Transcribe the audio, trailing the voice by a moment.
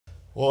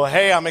Well,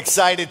 hey, I'm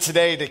excited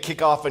today to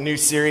kick off a new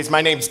series.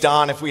 My name's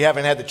Don, if we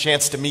haven't had the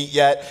chance to meet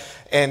yet.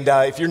 And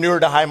if you're newer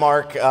to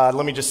Highmark,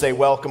 let me just say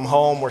welcome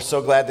home. We're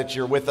so glad that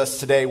you're with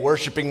us today,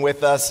 worshiping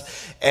with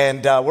us.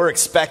 And we're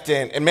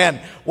expectant. And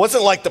man,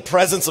 wasn't like the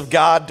presence of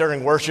God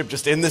during worship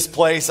just in this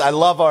place. I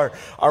love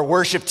our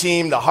worship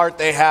team, the heart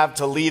they have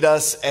to lead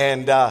us.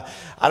 And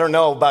I don't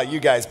know about you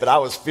guys, but I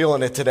was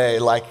feeling it today.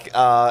 And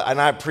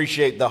I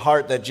appreciate the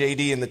heart that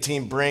JD and the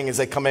team bring as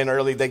they come in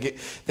early.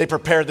 They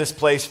prepare this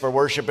place for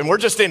worship. And we're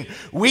just in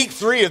week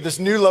 3 of this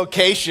new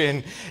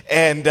location,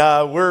 and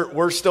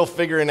we're still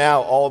figuring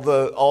out all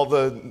the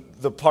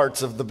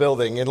parts of the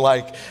building and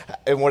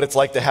what it's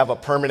like to have a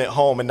permanent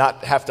home and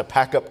not have to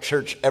pack up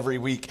church every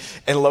week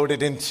and load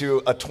it into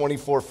a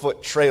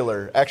 24-foot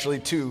trailer. Actually,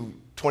 2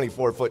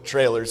 24-foot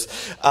trailers.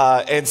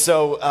 And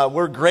so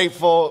we're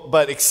grateful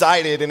but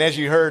excited. And as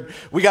you heard,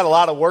 we got a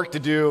lot of work to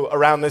do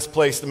around this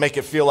place to make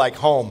it feel like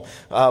home.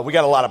 We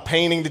got a lot of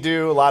painting to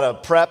do, a lot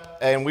of prep,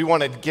 and we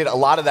want to get a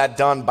lot of that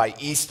done by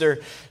Easter.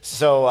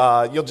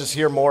 So you'll just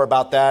hear more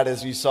about that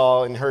as you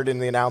saw and heard in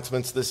the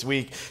announcements this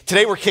week.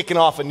 Today we're kicking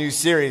off a new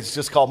series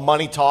just called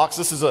Money Talks.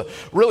 This is a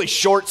really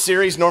short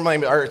series.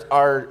 Normally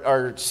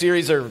our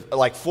series are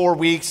like 4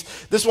 weeks.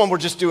 This one we're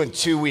just doing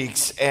 2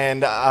 weeks.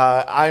 And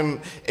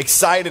I'm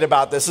excited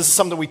about this. This is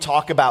something we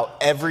talk about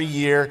every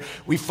year.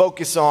 We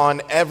focus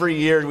on every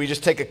year. We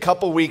just take a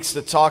couple weeks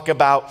to talk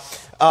about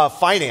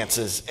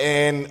finances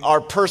and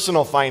our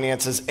personal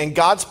finances and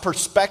God's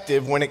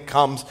perspective when it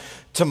comes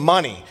to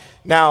money.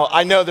 Now,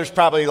 I know there's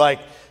probably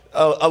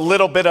a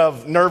little bit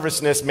of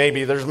nervousness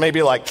maybe. There's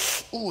maybe I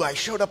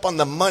showed up on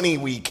the money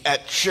week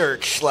at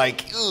church. I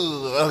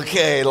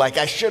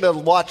should have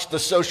watched the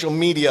social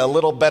media a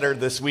little better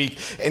this week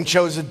and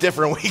chose a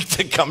different week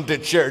to come to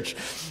church.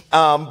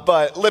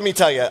 But let me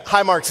tell you,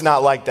 Highmark's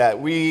not like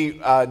that. We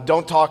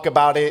don't talk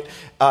about it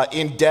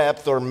in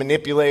depth or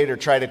manipulate or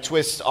try to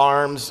twist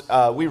arms.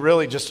 We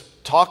really just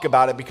talk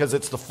about it because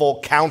it's the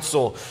full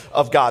counsel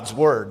of God's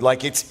word.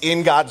 It's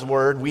in God's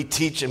word. We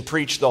teach and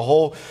preach the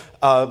whole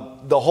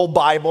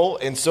Bible,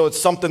 and so it's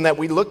something that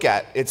we look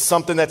at. It's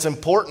something that's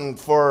important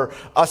for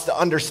us to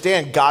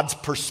understand God's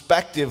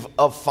perspective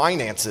of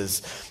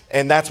finances.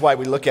 And that's why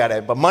we look at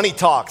it. But money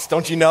talks,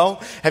 don't you know?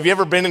 Have you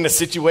ever been in a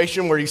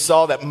situation where you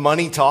saw that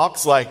money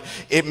talks?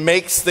 It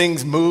makes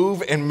things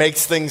move and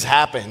makes things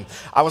happen.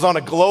 I was on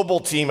a global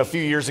team a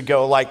few years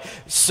ago,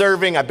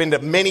 serving. I've been to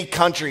many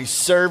countries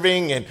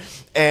serving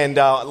and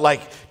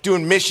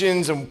doing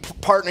missions and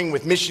partnering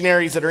with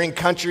missionaries that are in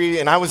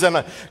country. And I was on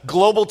a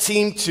global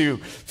team to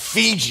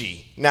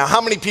Fiji. Now,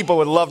 how many people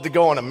would love to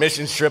go on a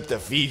mission trip to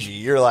Fiji?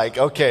 You're like,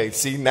 okay,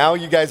 see, now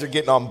you guys are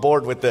getting on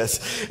board with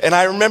this. And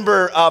I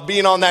remember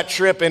being on that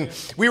trip, and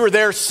we were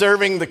there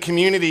serving the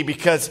community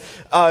because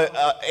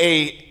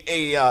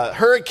a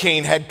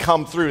hurricane had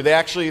come through.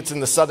 It's in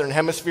the southern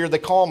hemisphere. They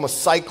call them a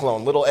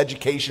cyclone. Little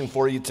education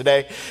for you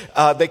today.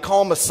 They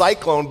call them a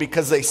cyclone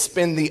because they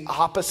spin the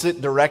opposite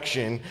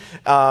direction,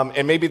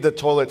 and maybe the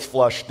toilets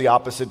flush the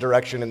opposite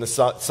direction in the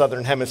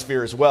southern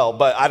hemisphere as well.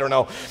 But I don't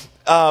know.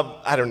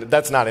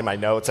 That's not in my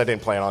notes. I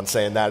didn't plan on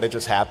saying that. It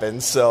just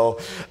happened. So,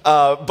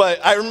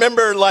 but I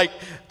remember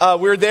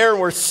we're there and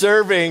we're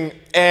serving,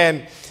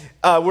 and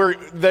we're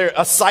there.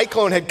 A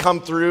cyclone had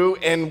come through,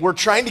 and we're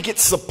trying to get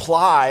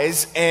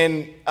supplies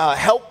and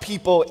help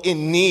people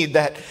in need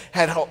that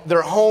had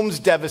their homes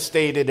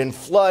devastated and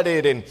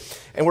flooded, and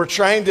we're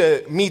trying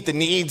to meet the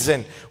needs.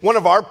 And one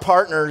of our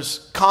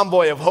partners,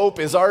 Convoy of Hope,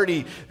 had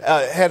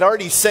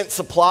already sent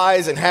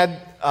supplies and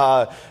had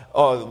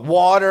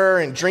water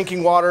and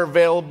drinking water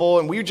available,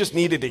 and we just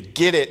needed to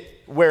get it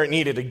where it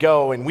needed to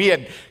go. And we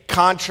had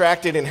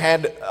contracted and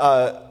had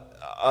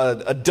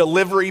a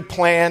delivery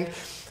planned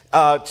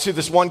to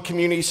this one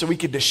community so we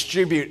could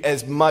distribute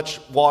as much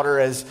water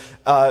as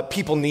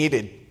people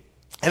needed.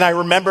 And I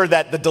remember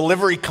that the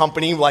delivery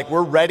company,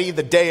 we're ready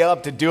the day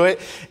up to do it.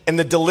 And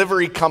the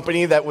delivery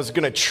company that was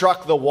going to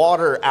truck the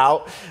water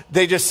out,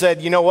 they just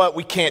said, you know what,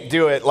 we can't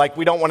do it.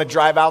 We don't want to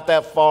drive out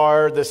that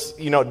far. This,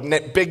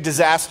 big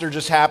disaster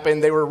just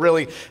happened. They were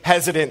really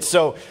hesitant.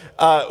 So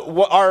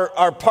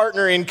our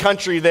partner in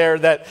country there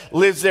that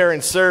lives there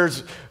and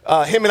serves,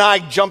 him and I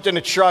jumped in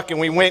a truck and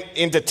we went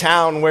into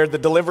town where the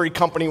delivery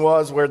company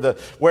was, where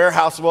the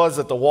warehouse was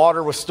that the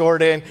water was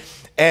stored in.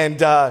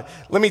 And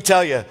let me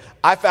tell you,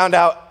 I found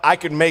out I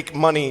could make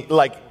money,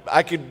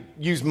 I could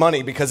use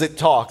money because it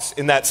talks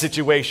in that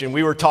situation.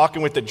 We were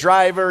talking with the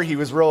driver. He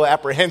was real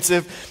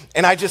apprehensive.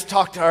 And I just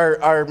talked to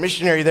our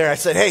missionary there. I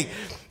said, hey,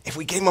 if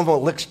we gave him a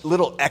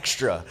little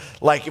extra,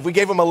 if we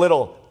gave him a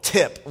little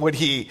tip, would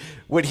he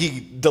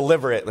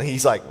deliver it? And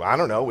he's like, well, I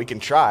don't know, we can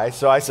try.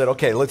 So I said,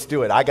 okay, let's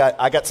do it. I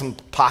got some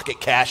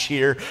pocket cash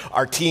here.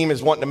 Our team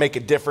is wanting to make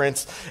a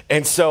difference.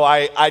 And so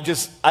I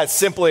just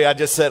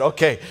said,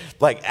 okay,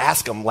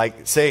 ask him,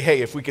 say,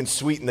 hey, if we can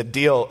sweeten the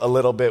deal a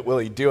little bit, will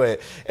he do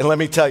it? And let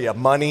me tell you,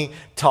 money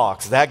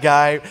talks. That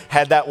guy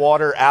had that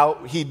water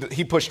out.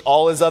 He pushed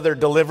all his other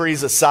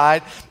deliveries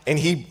aside, and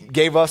he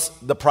gave us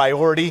the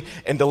priority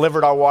and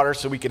delivered our water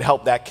so we could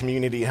help that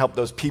community, help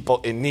those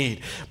people in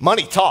need.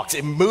 Money talks. talks.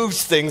 It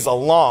moves things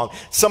along.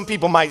 Some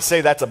people might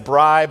say that's a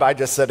bribe. I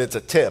just said it's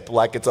a tip,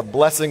 like it's a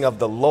blessing of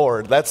the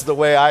Lord. That's the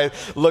way I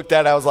looked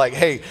at it. I was like,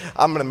 hey,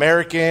 I'm an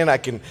American. I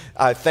can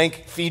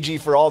thank Fiji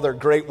for all their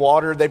great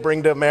water they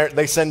bring to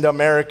they send to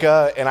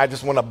America, and I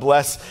just want to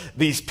bless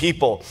these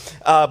people.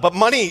 But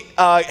money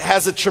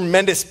has a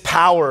tremendous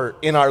power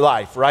in our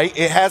life, right?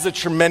 It has a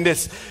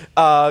tremendous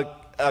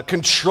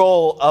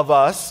control of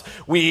us.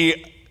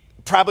 We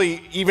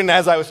probably, even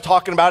as I was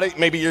talking about it,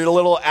 maybe you're a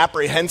little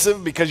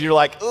apprehensive because you're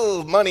like,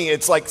 oh, money,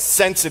 it's like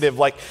sensitive.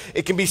 Like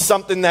it can be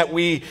something that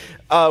we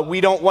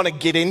don't want to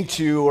get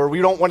into, or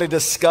we don't want to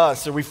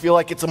discuss, or we feel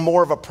like it's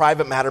more of a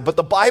private matter. But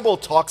the Bible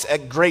talks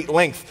at great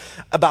length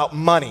about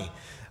money.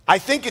 I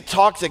think it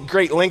talks at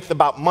great length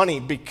about money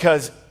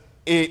because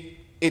it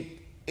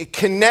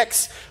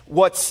connects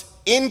what's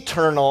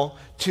internal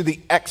to the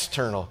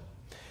external.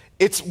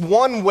 It's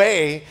one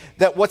way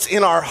that what's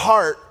in our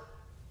heart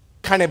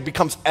kind of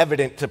becomes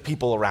evident to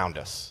people around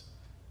us.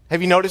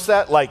 Have you noticed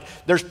that? Like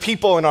there's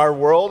people in our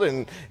world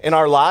and in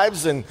our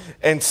lives, and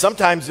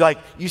sometimes like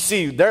you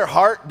see their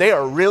heart, they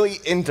are really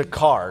into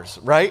cars,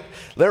 right?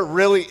 They're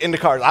really into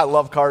cars. I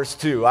love cars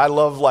too. I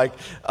love like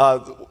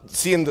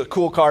seeing the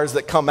cool cars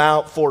that come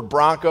out, Ford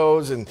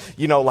Broncos, and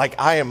like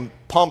I am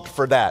pumped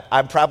for that.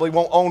 I probably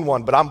won't own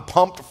one, but I'm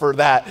pumped for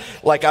that.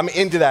 Like I'm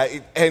into that.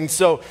 And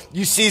so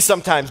you see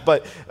sometimes,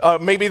 but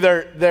maybe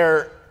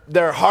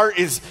their heart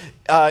is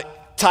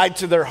tied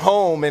to their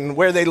home and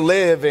where they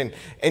live, and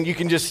you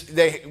can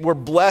we're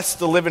blessed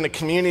to live in a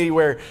community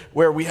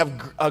where we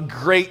have a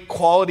great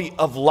quality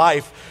of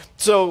life.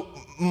 So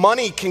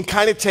money can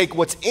kind of take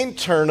what's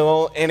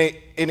internal and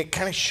it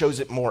kind of shows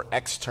it more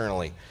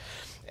externally.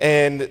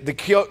 And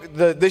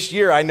this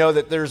year, I know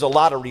that there's a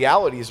lot of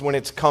realities when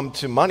it's come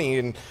to money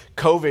and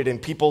COVID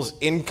and people's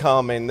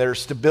income and their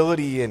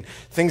stability, and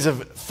things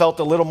have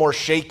felt a little more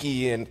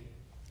shaky, and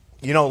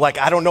like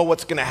I don't know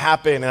what's going to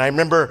happen. And I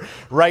remember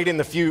right in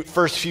the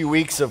first few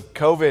weeks of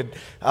COVID,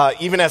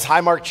 even as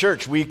Highmark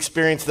Church, we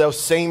experienced those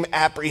same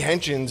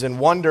apprehensions and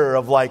wonder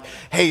of like,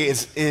 hey,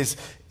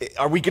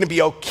 are we going to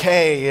be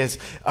okay?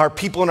 Are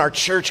people in our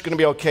church going to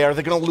be okay? Are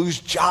they going to lose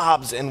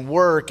jobs and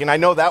work? And I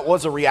know that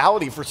was a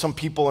reality for some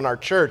people in our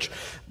church,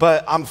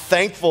 but I'm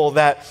thankful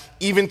that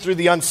even through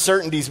the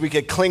uncertainties, we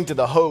could cling to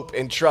the hope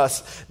and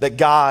trust that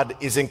God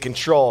is in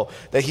control,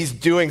 that he's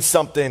doing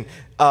something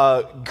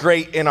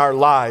great in our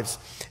lives.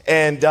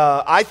 And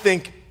I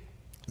think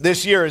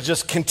this year has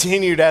just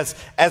continued as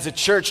a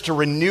church to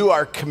renew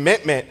our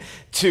commitment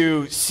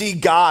to see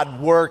God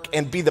work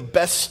and be the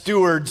best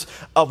stewards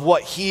of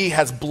what he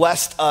has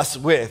blessed us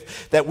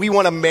with, that we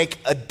want to make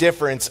a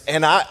difference.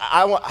 And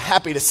I'm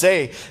happy to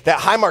say that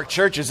Highmark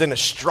Church is in a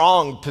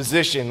strong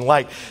position.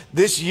 Like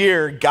this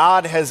year,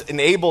 God has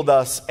enabled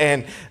us,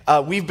 and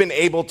we've been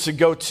able to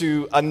go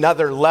to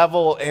another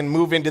level and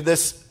move into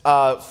this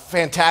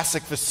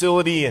fantastic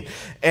facility,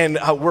 and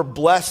we're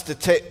blessed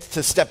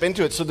to step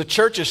into it. So the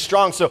church is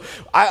strong. So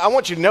I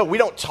want you to know, we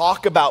don't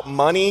talk about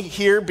money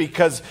here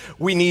because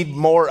we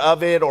need more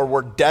of it, or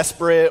we're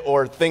desperate,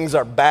 or things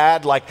are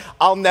bad. Like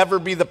I'll never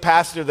be the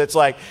pastor that's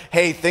like,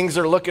 hey, things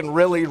are looking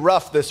really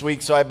rough this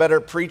week, so I better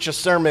preach a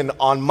sermon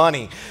on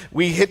money.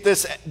 We hit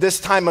this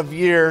time of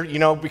year,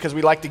 because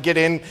we like to get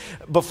in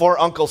before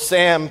Uncle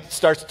Sam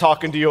starts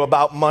talking to you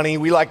about money.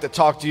 We like to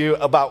talk to you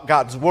about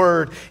God's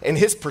word and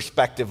his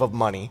perspective of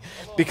money,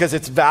 because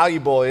it's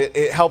valuable.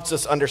 It helps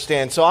us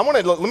understand. So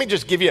let me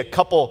just give you a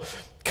couple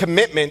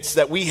commitments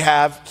that we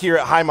have here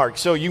at Highmark.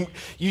 So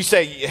you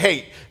say,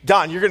 hey,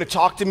 Don, you're going to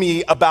talk to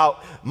me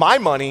about my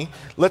money.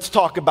 Let's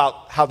talk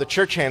about how the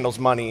church handles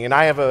money. And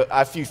I have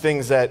a few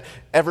things that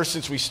ever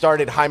since we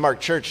started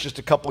Highmark Church just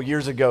a couple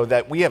years ago,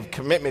 that we have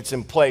commitments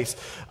in place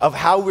of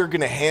how we're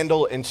going to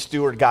handle and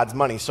steward God's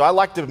money. So I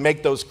like to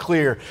make those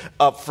clear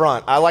up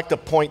front. I like to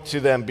point to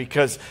them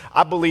because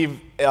I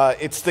believe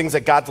it's things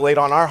that God's laid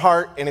on our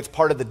heart, and it's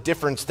part of the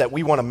difference that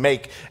we want to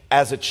make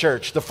as a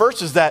church. The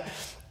first is that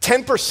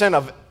 10%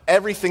 of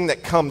everything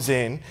that comes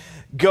in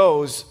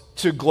goes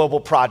to Global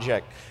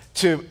Project,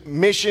 to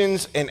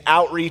missions and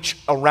outreach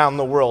around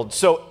the world.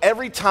 So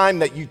every time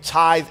that you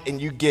tithe and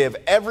you give,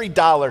 every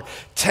dollar,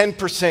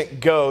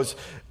 10% goes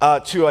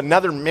to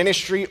another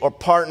ministry or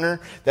partner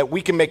that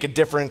we can make a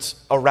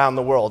difference around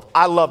the world.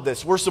 I love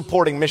this. We're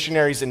supporting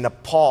missionaries in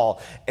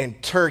Nepal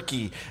and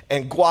Turkey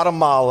and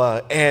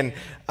Guatemala and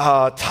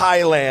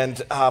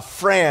Thailand,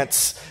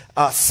 France,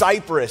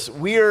 Cyprus.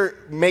 We're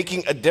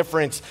making a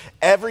difference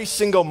every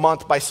single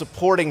month by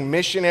supporting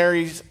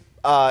missionaries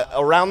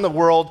around the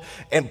world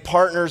and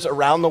partners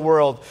around the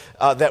world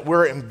that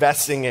we're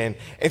investing in.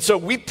 And so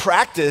we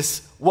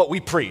practice what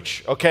we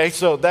preach, okay?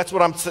 So that's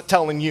what I'm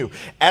telling you.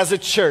 As a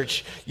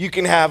church, you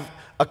can have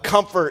a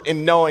comfort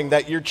in knowing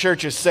that your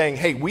church is saying,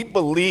 hey, we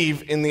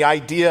believe in the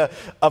idea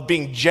of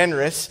being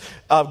generous,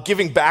 of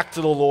giving back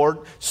to the Lord,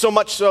 so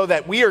much so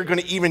that we are going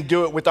to even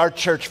do it with our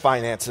church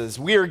finances.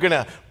 We are going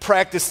to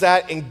practice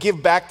that and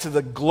give back to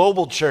the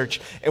global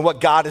church and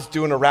what God is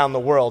doing around the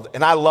world.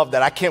 And I love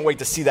that. I can't wait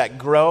to see that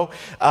grow.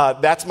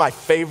 That's my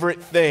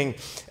favorite thing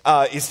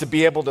is to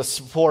be able to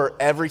support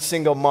every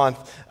single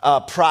month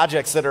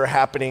projects that are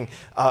happening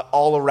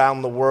all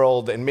around the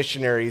world and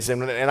missionaries.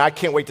 And I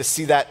can't wait to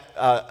see that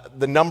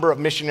the number of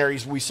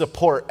missionaries we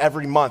support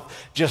every month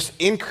just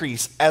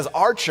increase as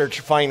our church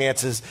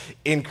finances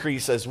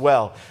increase as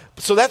well.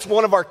 So that's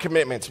one of our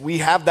commitments. We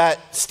have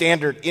that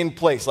standard in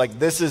place. Like,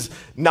 this is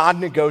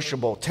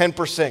non-negotiable.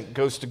 10%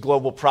 goes to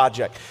Global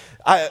Project.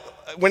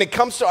 When it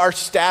comes to our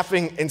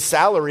staffing and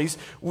salaries,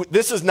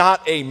 this is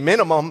not a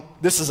minimum,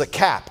 this is a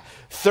cap.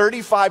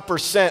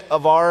 35%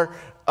 of our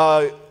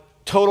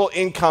total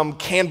income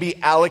can be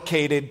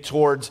allocated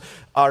towards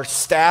our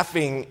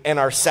staffing and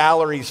our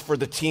salaries for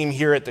the team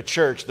here at the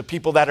church, the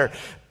people that are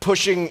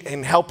pushing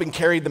and helping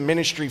carry the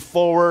ministry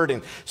forward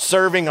and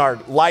serving our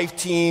life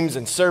teams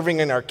and serving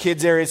in our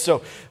kids areas.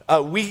 So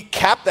we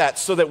cap that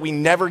so that we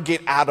never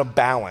get out of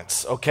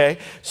balance, okay?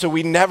 So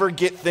we never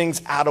get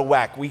things out of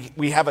whack.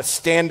 We have a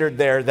standard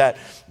there that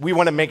we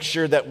want to make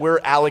sure that we're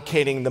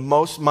allocating the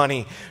most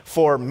money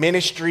for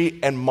ministry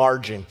and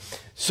margin.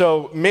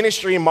 So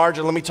ministry and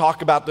margin, let me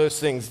talk about those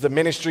things. The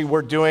ministry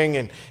we're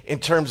doing in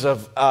terms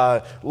of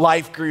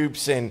life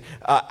groups and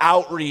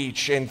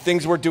outreach and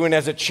things we're doing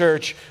as a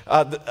church,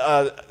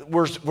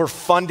 we're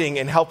funding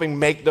and helping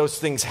make those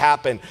things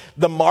happen.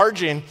 The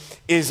margin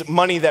is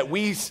money that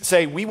we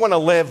say we want to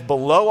live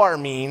below our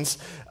means.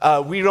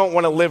 We don't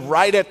want to live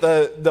right at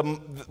the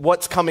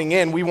what's coming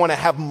in. We want to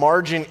have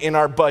margin in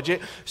our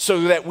budget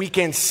so that we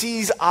can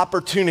seize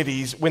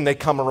opportunities when they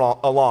come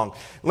along.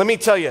 Let me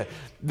tell you,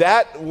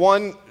 that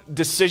one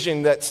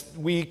decision that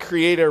we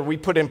created or we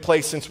put in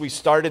place since we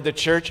started the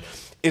church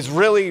is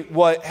really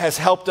what has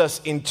helped us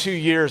in 2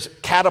 years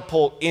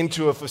catapult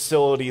into a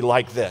facility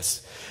like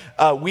this.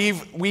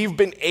 We've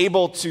been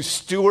able to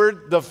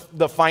steward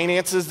the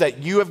finances that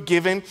you have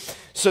given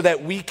so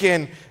that we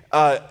can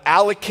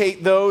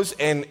allocate those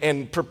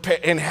and prepare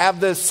and have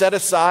this set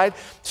aside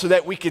so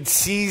that we could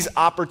seize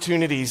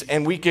opportunities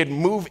and we could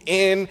move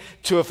in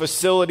to a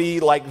facility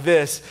like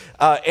this.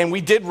 And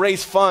we did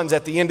raise funds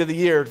at the end of the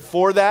year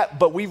for that,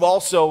 but we've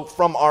also,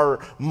 from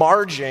our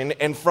margin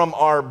and from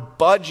our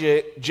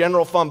budget,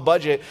 general fund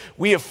budget,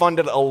 we have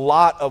funded a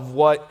lot of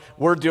what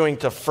we're doing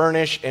to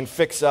furnish and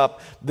fix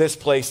up this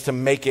place to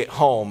make it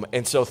home.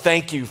 And so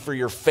thank you for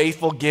your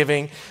faithful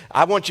giving.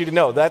 I want you to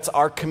know that's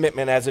our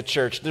commitment as a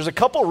church. There's a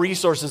couple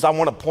resources I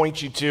want to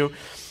point you to.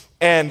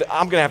 And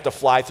I'm going to have to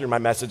fly through my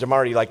message. I'm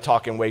already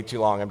talking way too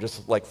long. I'm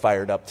just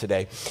fired up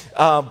today.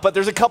 But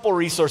there's a couple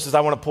resources I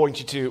want to point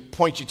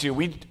you to.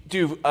 We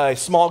do a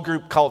small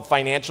group called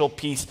Financial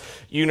Peace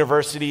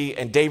University,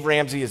 and Dave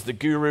Ramsey is the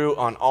guru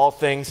on all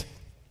things.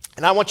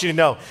 And I want you to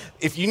know,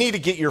 if you need to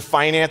get your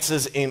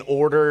finances in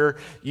order,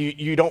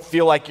 you don't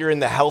feel like you're in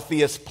the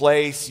healthiest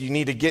place, you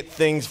need to get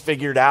things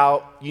figured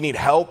out, you need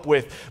help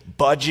with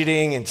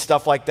budgeting and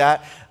stuff like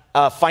that,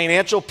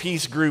 Financial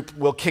Peace Group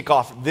will kick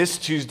off this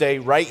Tuesday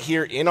right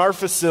here in our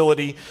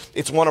facility.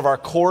 It's one of our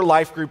core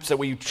life groups that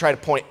we try to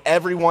point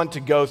everyone to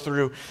go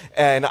through.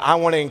 And I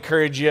want to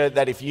encourage you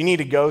that if you need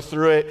to go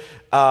through it,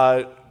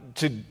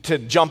 to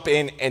jump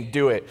in and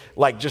do it.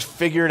 Just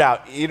figure it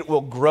out. It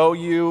will grow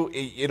you.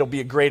 It'll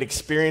be a great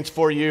experience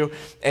for you.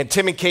 And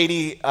Tim and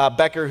Katie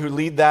Becker, who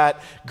lead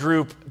that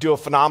group, do a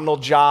phenomenal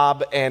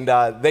job, and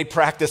they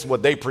practice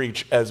what they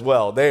preach as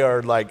well. They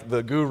are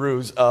the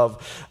gurus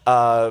of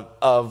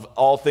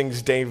all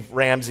things Dave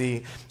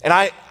Ramsey. And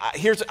I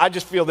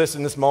just feel this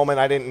in this moment.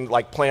 I didn't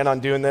plan on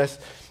doing this.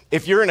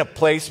 If you're in a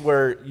place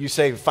where you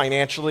say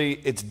financially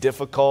it's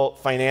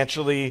difficult,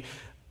 financially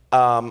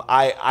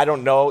I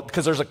don't know,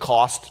 because there's a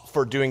cost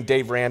for doing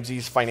Dave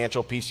Ramsey's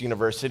Financial Peace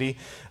University.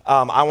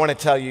 I want to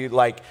tell you,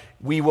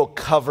 we will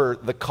cover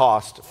the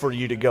cost for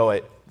you to go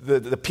it.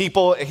 The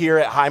people here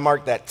at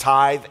Highmark that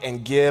tithe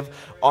and give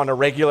on a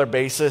regular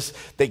basis,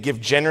 they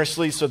give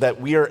generously so that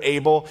we are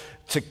able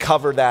to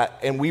cover that,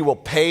 and we will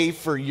pay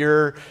for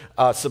your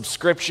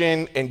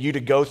subscription and you to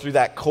go through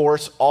that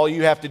course. All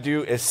you have to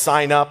do is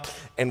sign up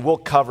and we'll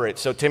cover it.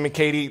 So Tim and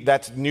Katie,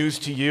 that's news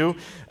to you.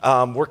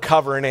 We're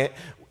covering it.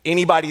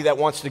 Anybody that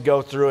wants to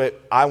go through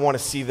it, I want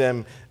to see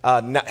them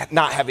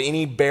not have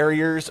any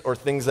barriers or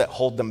things that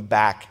hold them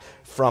back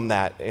from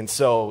that. And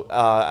so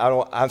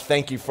I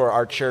thank you for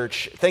our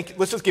church.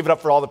 Let's just give it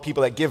up for all the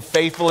people that give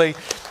faithfully,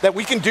 that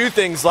we can do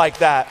things like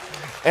that.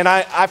 And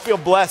I feel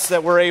blessed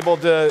that we're able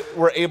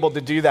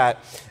to do that.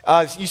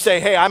 You say,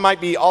 hey, I might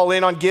be all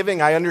in on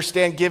giving. I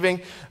understand giving.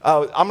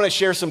 I'm going to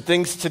share some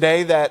things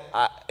today that,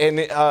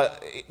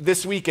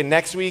 this week and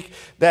next week,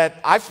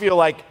 that I feel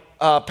like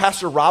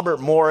Pastor Robert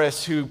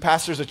Morris, who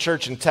pastors a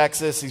church in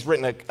Texas, he's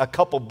written a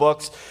couple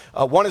books.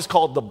 One is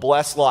called The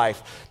Blessed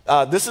Life.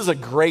 This is a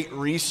great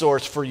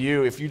resource for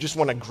you if you just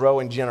want to grow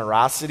in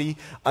generosity,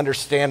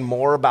 understand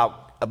more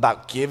about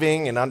about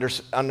giving and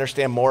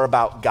understand more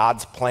about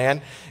God's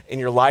plan in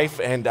your life.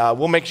 And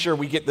we'll make sure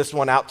we get this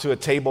one out to a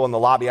table in the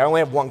lobby. I only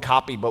have one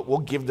copy, but we'll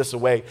give this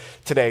away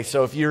today.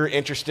 So if you're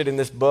interested in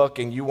this book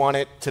and you want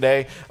it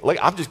today, like,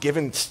 I'm just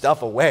giving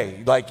stuff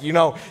away. Like, you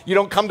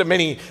don't come to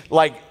many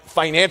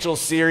financial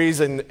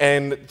series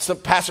and some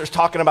pastor's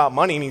talking about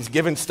money and he's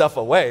giving stuff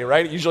away,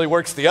 right? It usually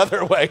works the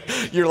other way.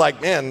 You're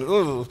like, man,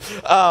 ooh.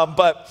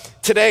 But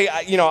today,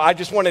 I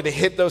just wanted to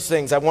hit those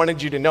things. I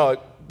wanted you to know it,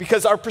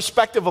 because our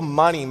perspective of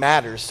money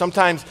matters.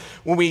 Sometimes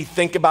when we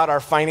think about our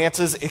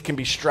finances, it can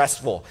be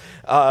stressful.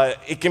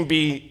 It can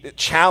be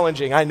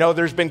challenging. I know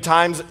there's been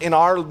times in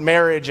our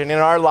marriage and in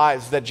our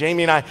lives that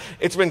Jamie and I,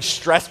 it's been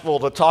stressful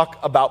to talk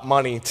about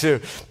money,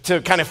 to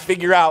kind of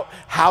figure out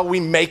how we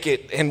make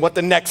it and what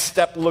the next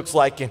step looks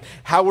like and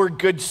how we're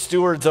good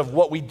stewards of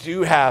what we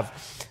do have.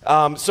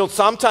 So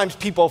sometimes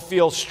people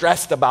feel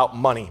stressed about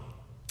money.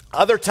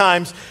 Other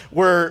times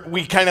we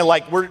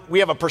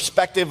have a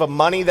perspective of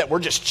money that we're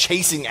just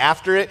chasing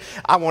after it.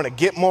 I want to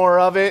get more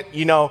of it.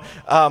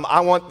 I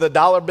want the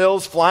dollar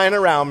bills flying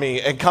around me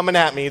and coming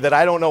at me that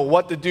I don't know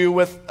what to do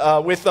with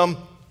them.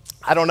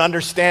 I don't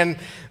understand.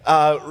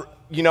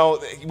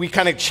 We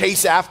kind of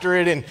chase after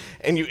it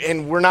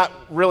and we're not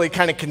really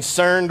kind of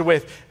concerned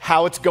with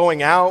how it's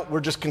going out. We're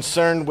just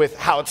concerned with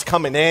how it's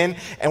coming in,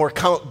 and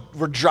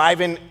we're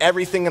driving,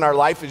 everything in our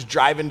life is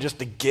driving just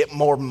to get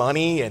more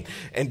money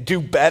and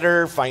do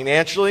better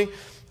financially.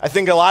 I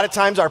think a lot of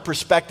times our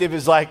perspective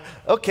is like,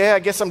 okay, I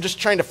guess I'm just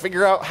trying to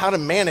figure out how to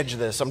manage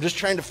this. I'm just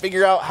trying to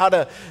figure out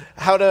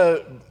how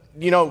to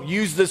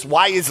use this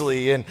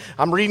wisely, and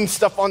I'm reading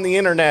stuff on the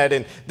internet,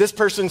 and this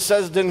person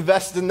says to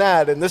invest in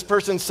that, and this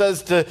person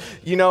says to,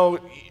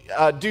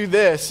 do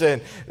this,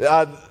 and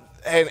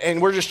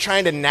we're just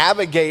trying to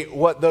navigate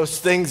what those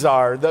things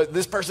are.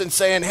 This person's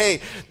saying,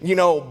 hey,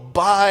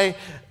 buy,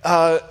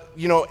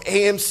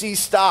 AMC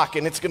stock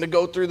and it's going to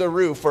go through the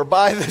roof, or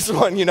buy this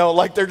one,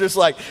 they're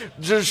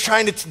just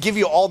trying to give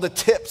you all the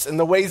tips and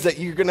the ways that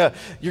you're going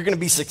to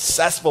be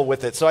successful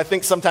with it. So I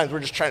think sometimes we're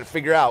just trying to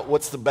figure out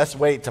what's the best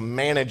way to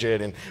manage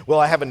it, and will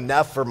I have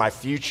enough for my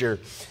future?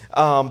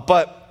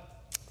 But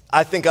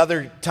I think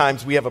other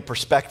times we have a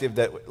perspective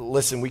that,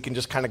 listen, we can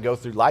just kind of go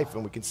through life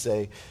and we can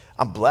say,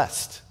 I'm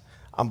blessed.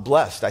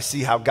 I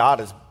see how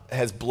God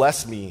has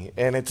blessed me.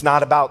 And it's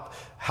not about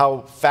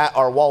how fat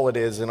our wallet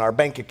is in our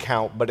bank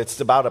account, but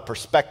it's about a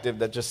perspective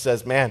that just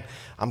says, man,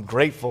 I'm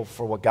grateful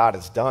for what God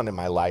has done in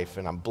my life,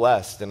 and I'm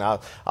blessed. And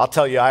I'll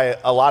tell you, I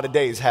a lot of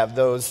days have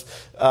those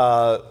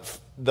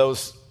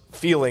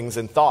feelings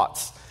and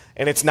thoughts.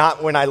 And it's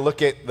not when I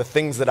look at the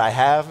things that I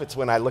have, it's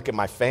when I look at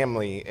my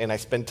family and I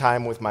spend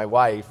time with my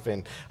wife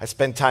and I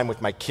spend time with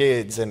my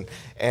kids and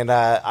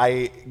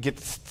I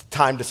get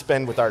time to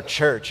spend with our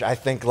church. I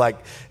think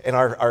in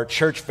our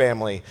church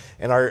family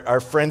and our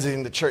friends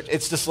in the church,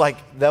 it's just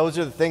those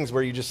are the things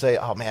where you just say,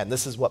 oh man,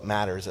 this is what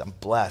matters. I'm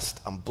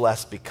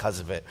blessed because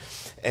of it.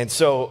 And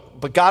so,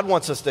 but God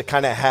wants us to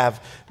kind of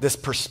have this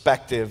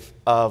perspective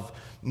of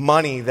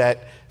money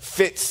that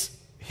fits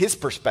his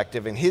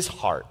perspective and his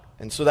heart.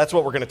 And so that's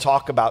what we're going to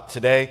talk about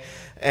today.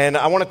 And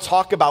I want to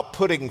talk about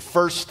putting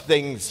first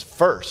things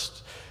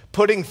first,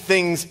 putting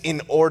things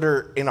in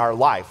order in our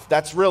life.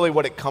 That's really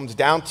what it comes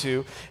down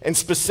to. And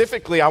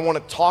specifically, I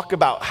want to talk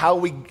about how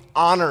we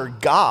honor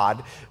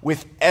God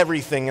with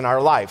everything in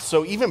our life.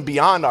 So even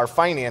beyond our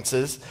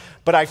finances,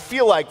 but I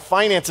feel like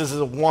finances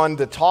is one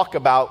to talk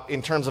about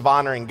in terms of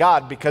honoring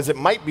God, because it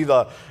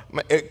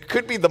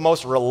could be the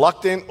most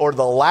reluctant or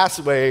the last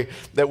way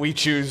that we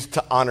choose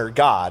to honor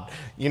God.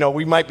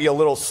 We might be a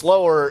little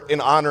slower in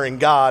honoring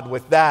God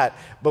with that,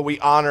 but we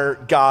honor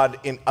God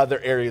in other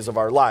areas of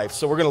our life.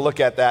 So we're going to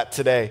look at that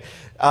today.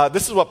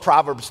 This is what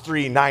Proverbs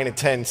 3, 9 and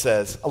 10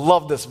 says. I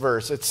love this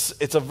verse.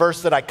 It's a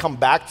verse that I come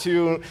back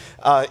to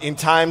in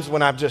times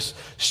when I'm just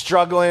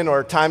struggling,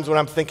 or times when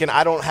I'm thinking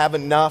I don't have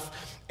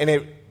enough, and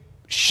it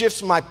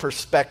shifts my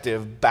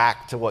perspective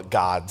back to what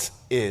God's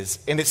is.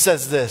 And it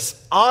says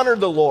this: honor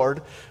the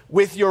Lord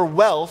with your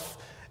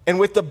wealth and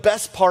with the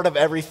best part of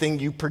everything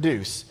you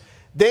produce.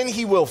 Then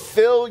he will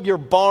fill your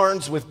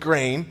barns with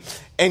grain,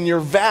 and your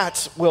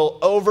vats will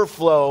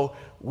overflow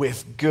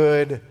with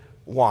good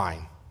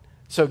wine.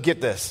 So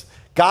get this.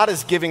 God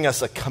is giving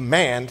us a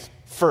command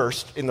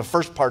first, in the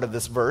first part of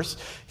this verse.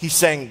 He's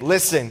saying,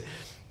 listen,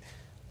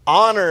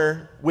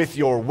 honor with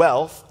your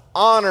wealth,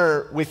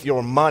 honor with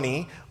your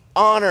money,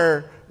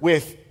 honor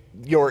with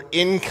your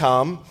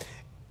income,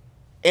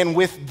 and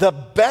with the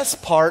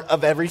best part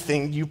of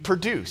everything you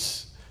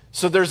produce.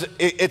 So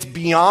it's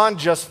beyond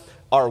just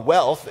our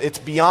wealth. It's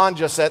beyond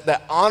just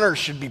that honor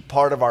should be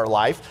part of our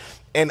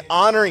life. And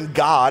honoring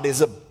God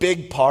is a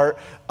big part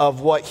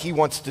of what he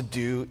wants to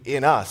do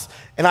in us.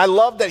 And I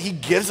love that he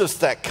gives us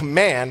that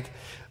command,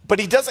 but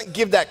he doesn't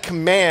give that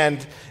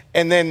command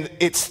and then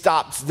it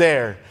stops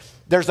there.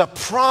 There's a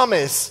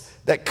promise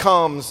that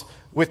comes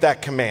with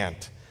that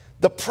command.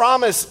 The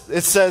promise,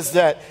 it says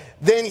that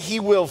then he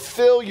will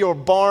fill your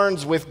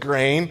barns with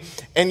grain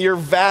and your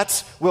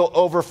vats will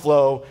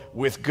overflow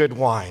with good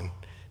wine.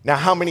 Now,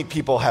 how many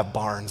people have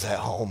barns at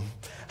home?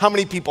 How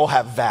many people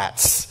have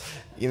vats?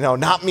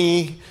 Not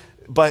me,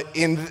 but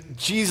in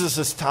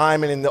Jesus'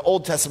 time and in the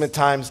Old Testament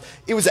times,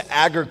 it was an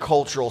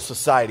agricultural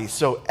society.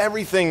 So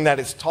everything that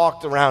is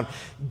talked around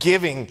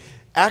giving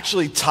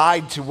actually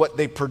tied to what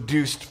they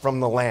produced from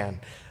the land.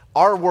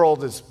 Our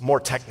world is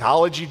more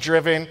technology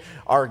driven.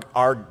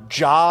 Our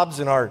jobs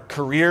and our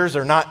careers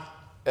are not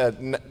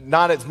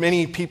as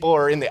many people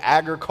are in the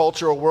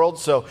agricultural world.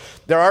 So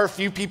there are a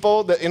few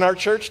people in our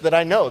church that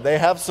I know. They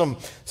have some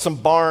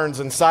barns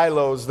and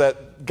silos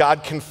that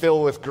God can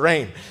fill with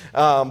grain.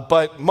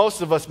 But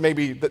most of us,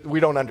 maybe we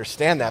don't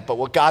understand that. But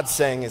what God's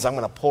saying is, I'm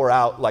going to pour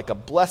out like a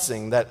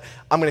blessing that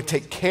I'm going to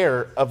take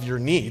care of your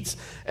needs.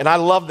 And I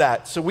love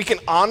that. So we can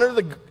honor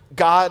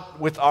God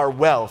with our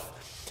wealth.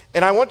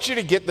 And I want you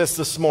to get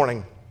this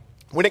morning.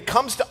 When it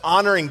comes to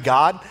honoring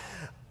God,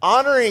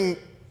 honoring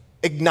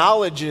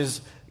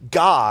acknowledges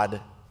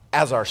God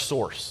as our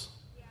source.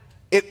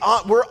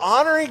 We're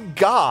honoring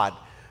God.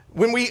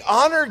 When we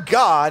honor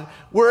God,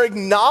 we're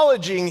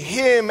acknowledging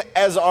Him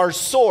as our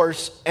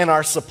source and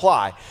our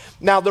supply.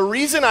 Now, the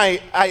reason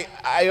I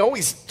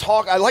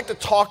like to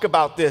talk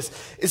about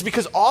this is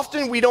because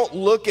often we don't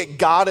look at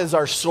God as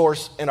our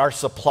source and our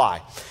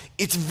supply.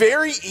 It's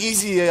very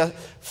easy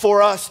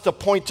for us to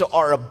point to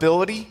our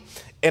ability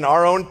and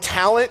our own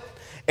talent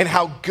and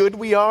how good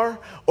we are,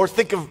 or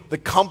think of the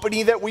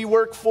company that we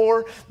work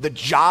for, the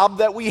job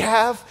that we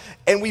have,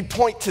 and we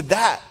point to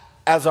that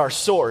as our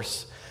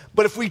source.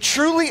 But if we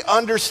truly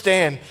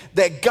understand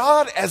that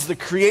God, as the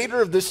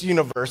creator of this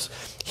universe,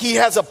 He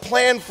has a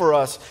plan for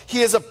us, He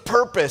has a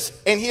purpose,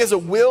 and He has a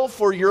will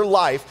for your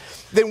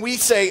life, then we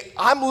say,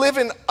 I'm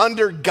living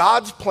under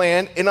God's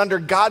plan and under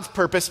God's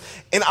purpose,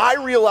 and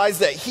I realize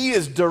that He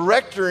is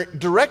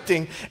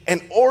directing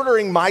and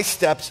ordering my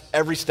steps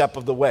every step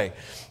of the way.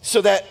 So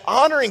that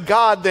honoring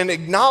God then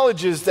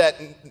acknowledges that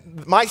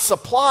my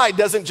supply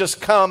doesn't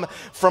just come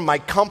from my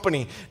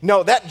company.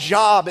 No, that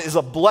job is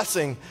a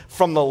blessing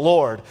from the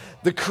Lord.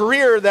 The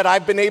career that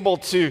I've been able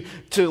to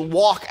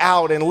walk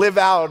out and live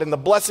out, and the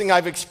blessing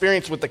I've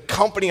experienced with the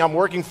company I'm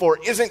working for,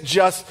 isn't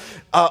just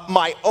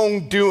my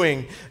own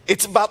doing.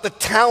 It's about the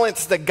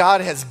talents that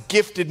God has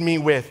gifted me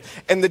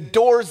with and the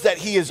doors that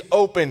He has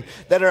opened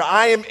that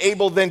I am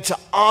able then to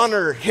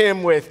honor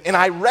Him with. And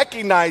I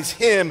recognize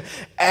Him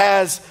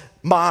as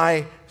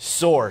my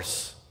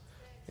source.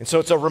 And so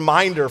it's a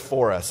reminder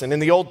for us. And in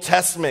the Old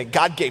Testament,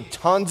 God gave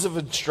tons of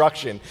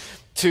instruction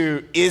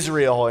to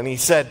Israel. And He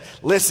said,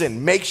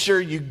 listen, make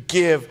sure you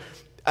give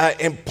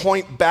and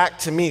point back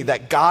to me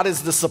that God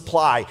is the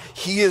supply.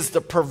 He is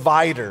the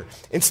provider.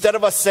 Instead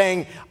of us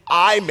saying,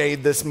 I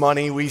made this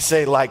money, we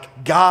say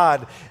like,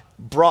 God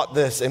brought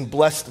this and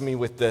blessed me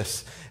with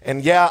this.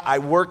 And yeah, I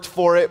worked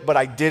for it, but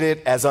I did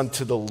it as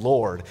unto the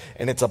Lord.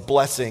 And it's a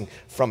blessing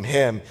from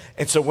Him.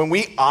 And so when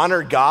we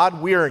honor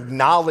God, we are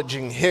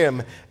acknowledging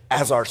Him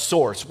as our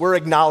source. We're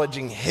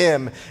acknowledging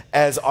Him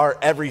as our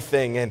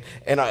everything and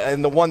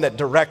the one that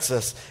directs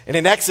us. And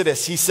in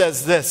Exodus, He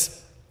says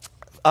this,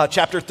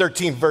 chapter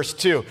 13, verse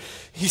 2.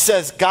 He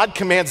says, God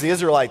commands the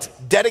Israelites,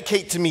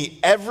 dedicate to me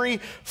every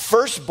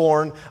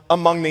firstborn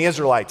among the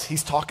Israelites.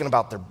 He's talking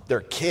about their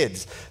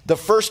kids. The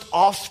first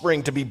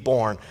offspring to be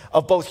born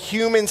of both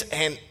humans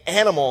and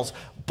animals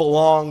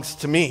belongs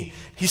to me.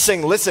 He's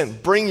saying, listen,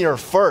 bring your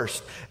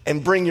first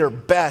and bring your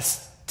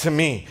best to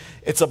me.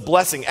 It's a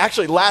blessing.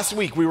 Actually, last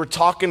week we were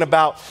talking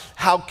about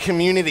how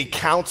community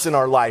counts in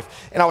our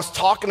life. And I was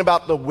talking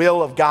about the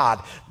will of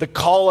God, the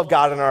call of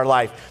God in our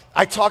life.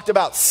 I talked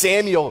about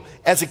Samuel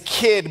as a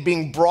kid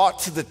being brought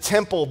to the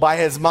temple by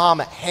his mom,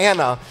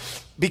 Hannah,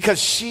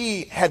 because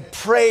she had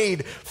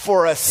prayed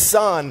for a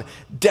son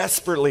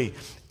desperately.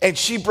 And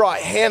she brought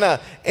Hannah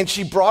and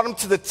she brought him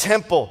to the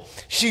temple.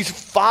 She's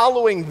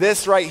following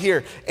this right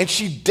here. And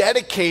she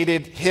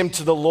dedicated him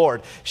to the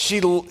Lord. She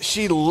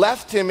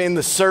left him in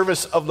the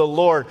service of the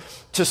Lord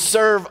to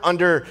serve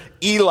under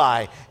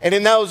Eli. And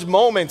in those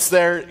moments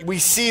there, we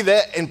see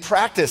that in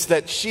practice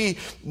that she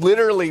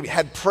literally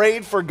had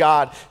prayed for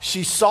God.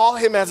 She saw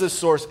him as a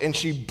source and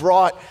she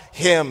brought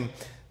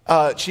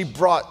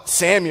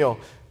Samuel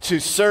to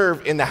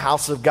serve in the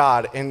house of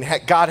God. And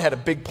God had a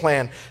big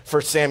plan for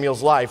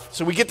Samuel's life.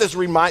 So we get these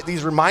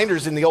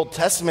reminders in the Old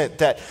Testament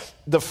that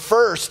the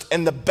first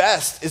and the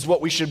best is what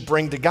we should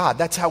bring to God.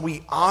 That's how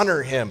we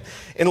honor Him.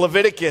 In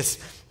Leviticus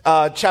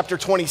chapter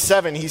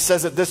 27, He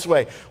says it this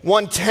way: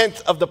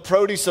 1/10 of the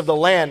produce of the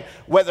land,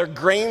 whether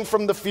grain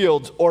from the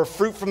fields or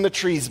fruit from the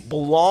trees,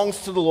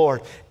 belongs to the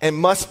Lord and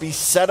must be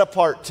set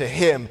apart to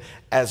Him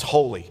as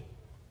holy.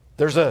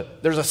 There's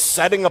a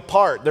setting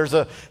apart.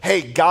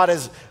 Hey, God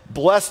has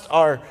blessed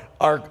our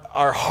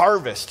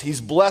harvest.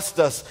 He's blessed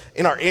us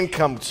in our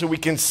income so we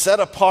can set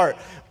apart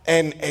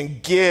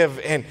and give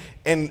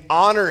and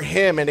honor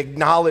Him and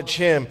acknowledge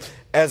Him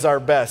as our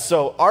best.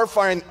 So our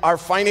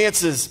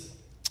finances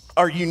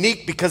are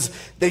unique because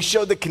they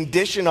show the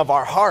condition of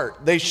our heart.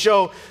 They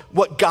show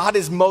what God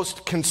is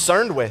most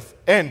concerned with.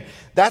 And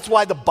that's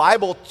why the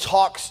Bible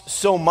talks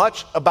so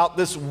much about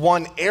this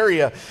one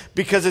area,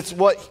 because it's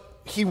what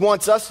He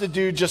wants us to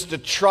do, just to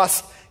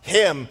trust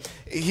him.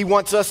 He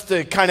wants us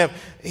to kind of,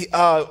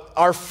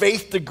 our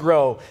faith to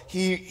grow.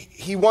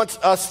 He wants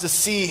us to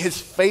see his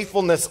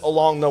faithfulness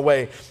along the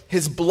way,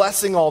 his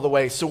blessing all the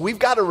way. So we've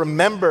got to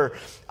remember,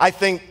 I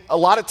think a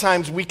lot of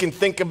times we can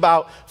think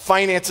about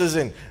finances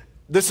and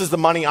this is the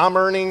money I'm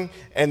earning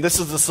and this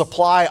is the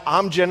supply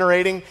I'm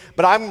generating.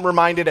 But I'm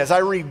reminded as I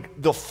read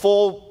the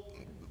full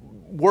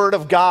Word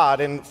of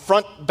God and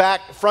front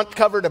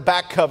cover to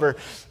back cover,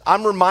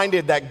 I'm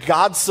reminded that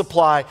God's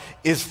supply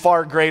is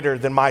far greater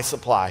than my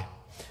supply.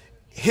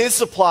 His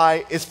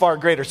supply is far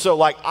greater. So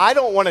like, I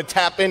don't want to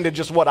tap into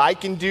just what I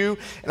can do,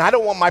 and I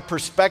don't want my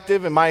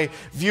perspective and my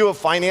view of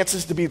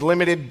finances to be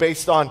limited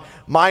based on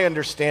my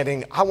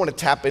understanding. I want to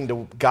tap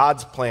into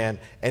God's plan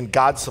and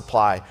God's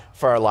supply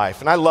for our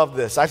life. And I love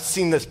this. I've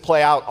seen this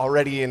play out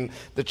already in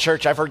the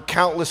church. I've heard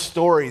countless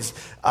stories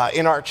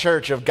in our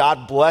church of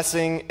God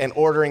blessing and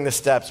ordering the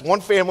steps.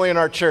 One family in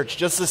our church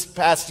just this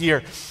past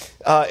year,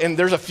 and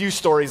there's a few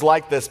stories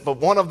like this, but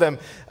one of them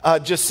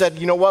just said,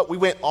 you know what, we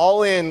went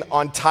all in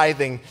on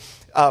tithing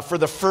for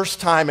the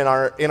first time in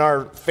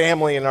our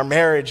family, in our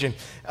marriage,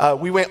 and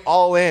we went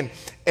all in.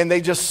 And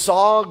they just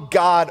saw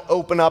God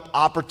open up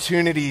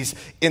opportunities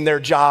in their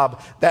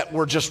job that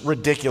were just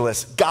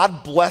ridiculous.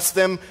 God blessed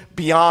them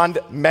beyond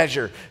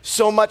measure.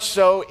 So much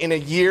so in a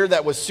year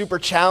that was super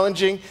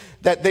challenging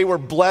that they were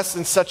blessed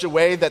in such a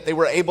way that they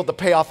were able to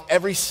pay off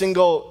every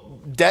single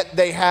debt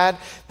they had.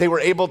 They were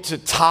able to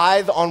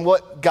tithe on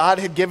what God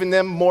had given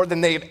them more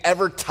than they had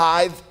ever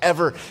tithed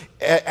ever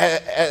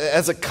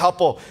as a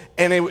couple.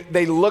 And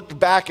they looked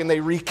back and they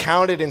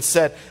recounted and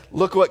said,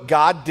 look what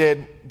God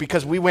did,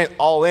 because we went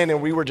all in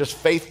and we were just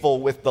faithful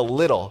with the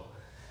little.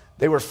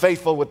 They were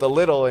faithful with the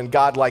little, and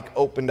God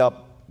opened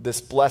up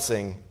this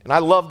blessing. And I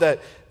love that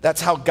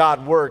that's how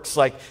God works.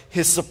 Like,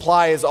 his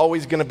supply is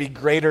always going to be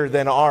greater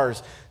than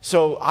ours.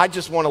 So I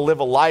just want to live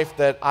a life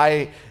that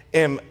I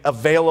am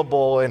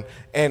available,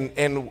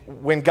 and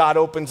when God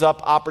opens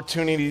up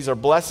opportunities or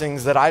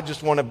blessings, that I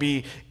just want to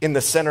be in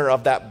the center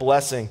of that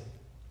blessing.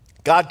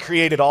 God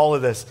created all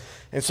of this.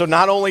 And so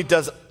not only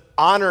does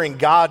honoring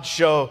God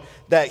show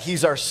that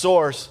he's our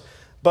source,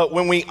 but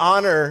when we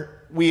honor,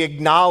 we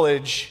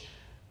acknowledge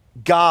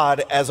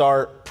God as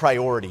our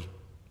priority.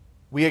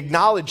 We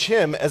acknowledge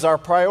him as our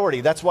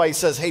priority. That's why he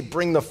says, hey,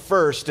 bring the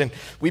first, and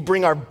we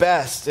bring our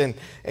best, and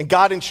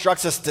God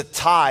instructs us to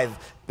tithe.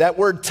 That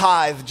word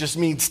tithe just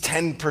means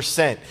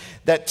 10%.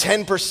 That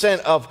 10%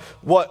 of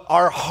what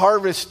our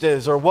harvest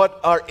is or what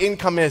our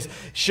income is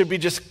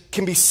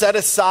can be set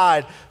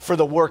aside for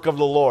the work of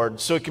the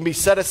Lord. So it can be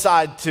set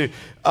aside to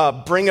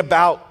bring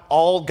about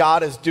all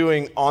God is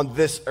doing on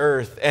this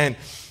earth. And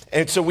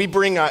so we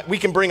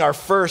can bring our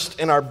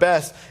first and our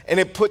best, and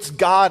it puts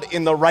God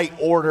in the right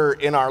order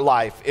in our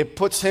life. It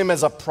puts him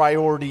as a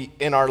priority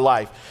in our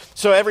life.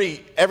 So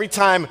every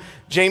time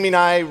Jamie and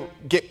I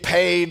get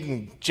paid,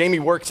 and Jamie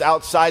works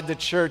outside the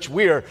church,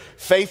 we are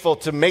faithful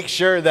to make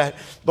sure that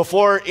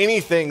before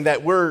anything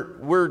that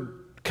we're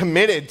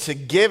committed to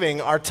giving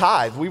our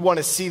tithe. We want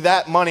to see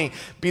that money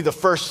be the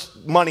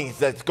first money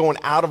that's going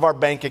out of our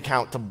bank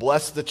account to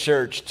bless the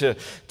church, to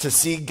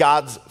see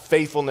God's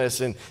faithfulness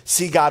and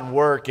see God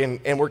work.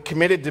 And we're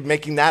committed to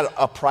making that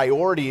a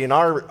priority in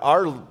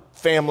our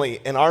family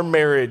and our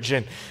marriage.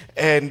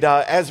 And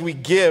as we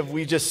give,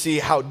 we just see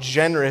how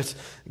generous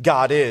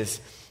God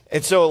is.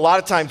 And so a lot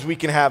of times we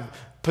can have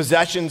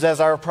possessions as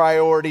our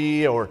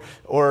priority, or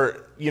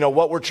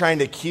what we're trying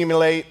to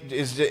accumulate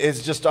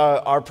is just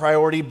our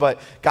priority. But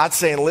God's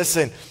saying,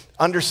 listen,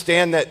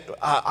 understand that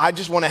I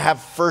just want to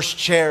have first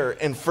chair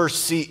and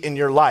first seat in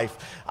your life.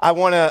 I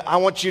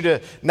want you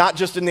to, not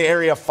just in the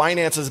area of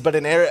finances, but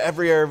in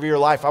every area of your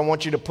life, I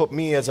want you to put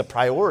me as a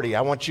priority.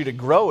 I want you to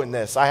grow in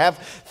this. I have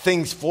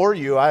things for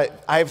you. I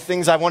have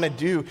things I want to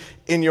do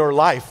in your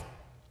life.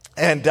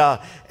 And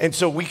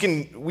so we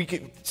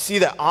can see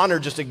that honor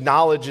just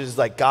acknowledges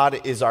like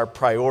God is our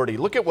priority.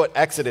 Look at what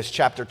Exodus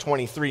chapter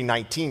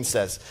 23:19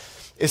 says.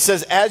 It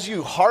says, as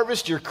you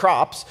harvest your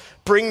crops,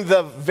 bring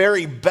the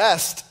very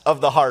best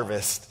of the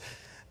harvest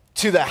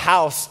to the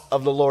house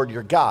of the Lord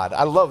your God.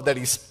 I love that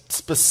he's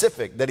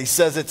specific, that he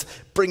says it's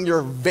bring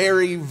your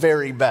very,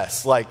 very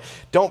best. Like,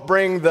 don't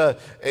bring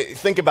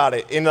think about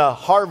it. In a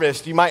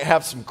harvest, you might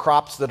have some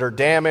crops that are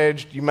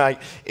damaged. You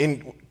might,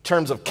 in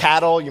terms of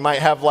cattle, you might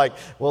have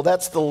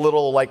that's the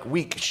little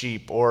weak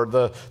sheep or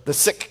the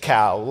sick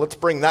cow. Let's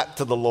bring that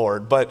to the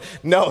Lord. But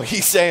no,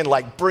 he's saying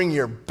bring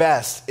your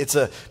best. It's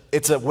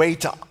a way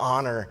to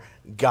honor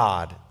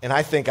God. And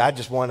I think I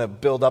just want to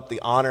build up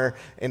the honor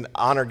and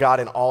honor God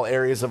in all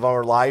areas of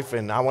our life.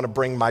 And I want to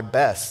bring my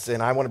best,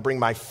 and I want to bring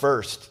my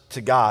first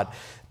to God,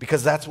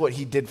 because that's what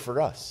he did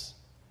for us.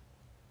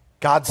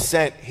 God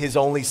sent his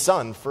only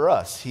son for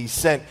us. He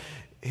sent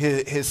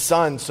his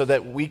son so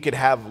that we could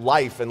have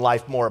life and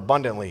life more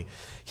abundantly.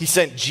 He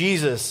sent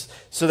Jesus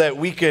so that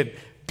we could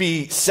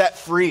be set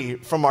free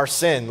from our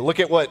sin. Look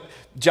at what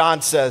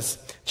John says,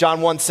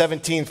 John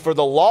 1:17, for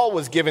the law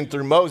was given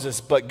through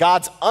Moses, but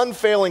God's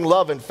unfailing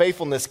love and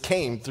faithfulness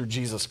came through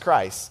Jesus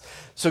Christ.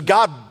 So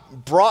God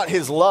brought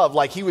his love,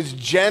 like he was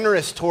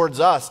generous towards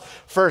us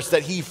first,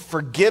 that he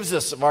forgives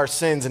us of our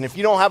sins. And if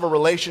you don't have a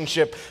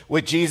relationship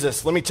with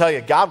Jesus, let me tell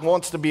you, God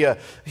wants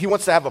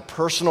to have a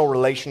personal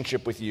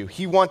relationship with you.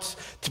 He wants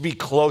to be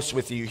close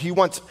with you. He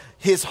wants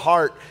his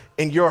heart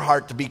and your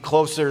heart to be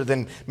closer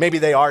than maybe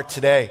they are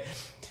today.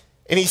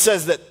 And he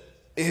says that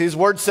his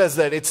word says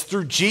that it's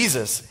through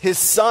Jesus, his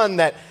son,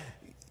 that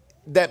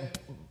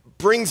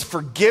brings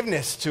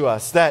forgiveness to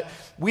us, that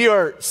we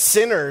are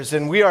sinners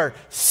and we're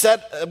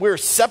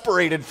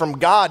separated from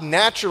God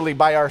naturally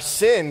by our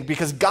sin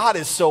because God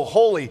is so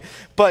holy.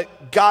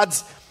 But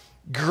God's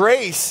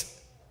grace,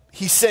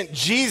 he sent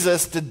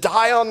Jesus to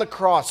die on the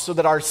cross so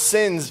that our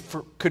sins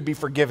could be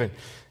forgiven.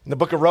 And the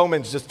book of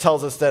Romans just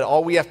tells us that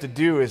all we have to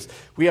do is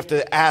we have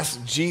to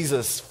ask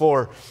Jesus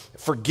for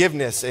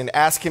forgiveness and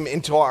ask him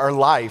into our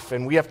life.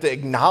 And we have to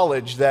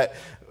acknowledge that,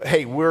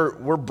 hey,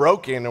 we're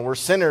broken and we're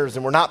sinners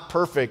and we're not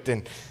perfect.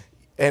 And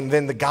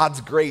then the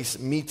God's grace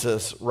meets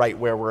us right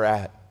where we're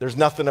at. There's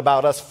nothing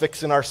about us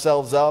fixing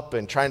ourselves up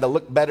and trying to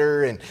look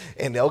better and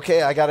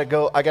okay, I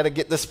gotta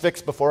get this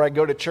fixed before I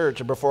go to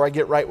church or before I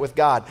get right with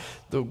God.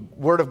 The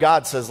Word of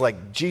God says,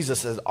 like,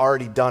 Jesus has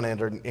already done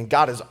it, and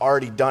God has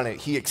already done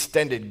it. He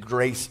extended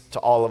grace to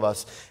all of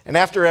us. And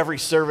after every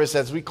service,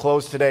 as we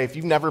close today, if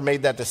you've never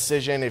made that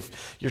decision,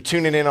 if you're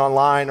tuning in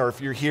online or if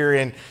you're here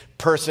in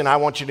person, I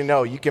want you to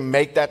know you can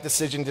make that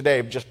decision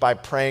today just by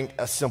praying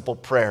a simple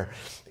prayer.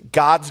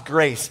 God's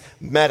grace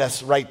met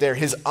us right there,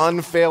 his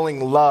unfailing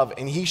love,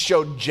 and he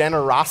showed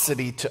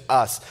generosity to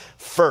us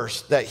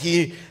first, that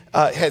he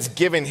has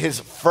given his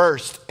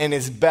first and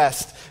his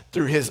best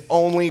through his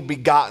only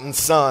begotten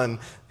son.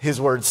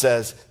 His word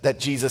says that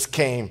Jesus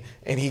came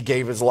and he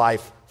gave his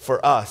life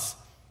for us.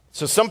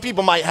 So some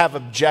people might have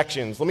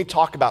objections. Let me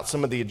talk about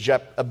some of the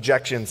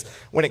objections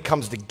when it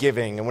comes to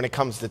giving and when it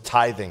comes to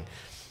tithing.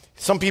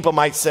 Some people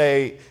might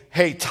say,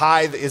 hey,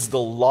 tithe is the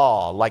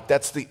law, like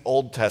that's the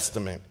Old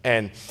Testament,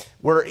 and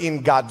we're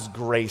in God's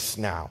grace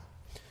now.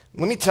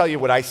 Let me tell you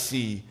what I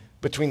see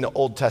between the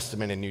Old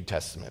Testament and New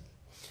Testament.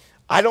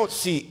 I don't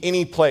see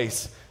any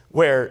place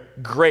where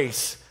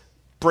grace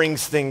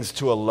brings things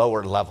to a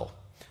lower level.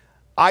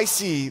 I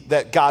see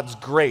that God's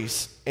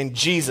grace and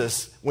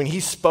Jesus, when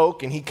he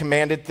spoke and he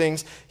commanded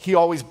things, he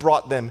always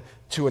brought them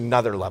to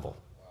another level.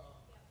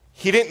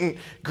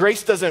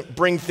 Grace doesn't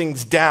bring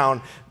things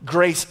down,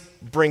 grace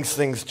brings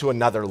things to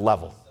another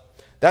level.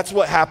 That's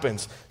what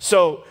happens.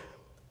 So,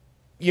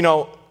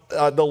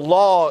 the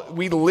law,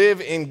 we live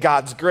in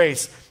God's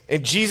grace,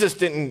 and Jesus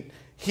didn't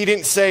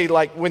say,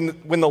 like,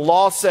 when the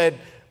law said,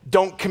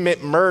 don't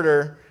commit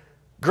murder,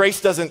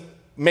 grace doesn't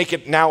make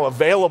it now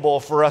available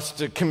for us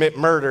to commit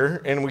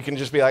murder, and we can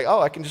just be like, oh,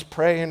 I can just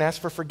pray and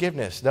ask for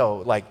forgiveness. No,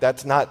 like,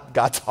 that's not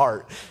God's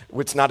heart.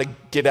 It's not a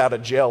get out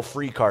of jail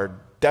free card.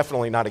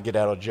 Definitely not a get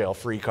out of jail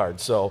free card.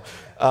 So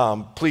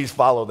please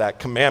follow that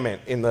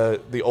commandment in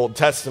the Old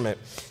Testament.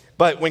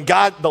 But when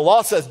the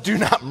law says do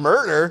not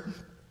murder,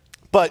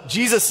 but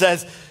Jesus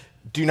says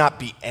do not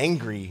be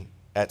angry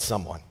at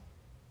someone.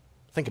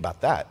 Think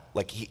about that.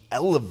 Like, he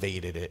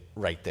elevated it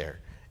right there.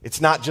 It's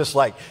not just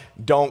like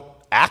don't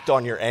act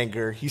on your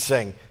anger. He's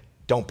saying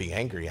don't be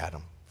angry at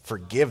them.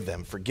 Forgive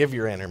them. Forgive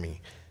your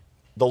enemy.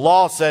 The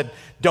law said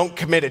don't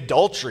commit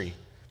adultery.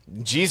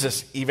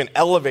 Jesus even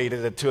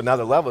elevated it to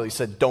another level. He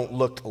said, don't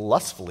look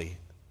lustfully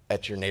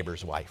at your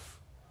neighbor's wife.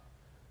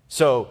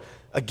 So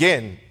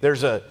again,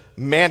 there's a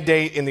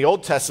mandate in the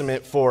Old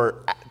Testament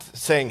for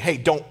saying, hey,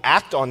 don't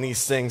act on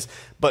these things.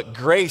 But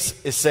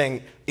grace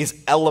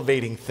is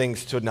elevating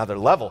things to another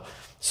level.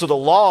 So the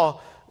law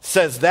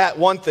says that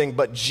one thing,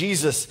 but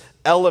Jesus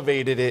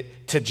elevated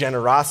it to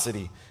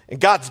generosity. And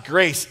God's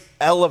grace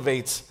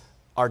elevates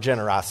our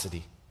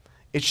generosity.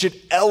 It should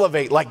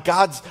elevate, like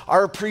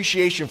our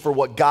appreciation for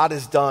what God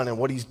has done and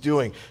what he's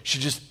doing should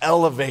just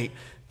elevate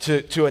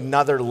to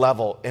another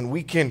level. And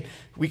we can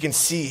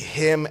see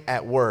him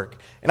at work.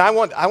 And I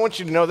want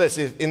you to know this,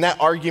 in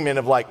that argument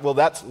of like, well,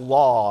 that's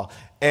law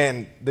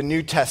and the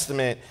New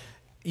Testament,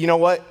 you know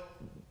what?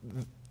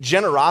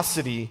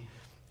 Generosity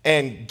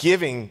and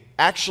giving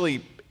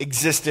actually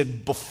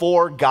existed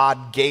before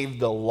God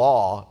gave the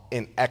law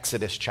in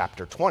Exodus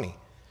chapter 20.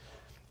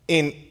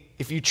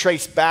 If you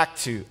trace back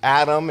to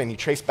Adam and you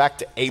trace back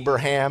to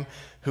Abraham,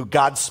 who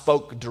God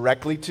spoke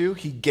directly to,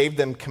 he gave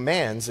them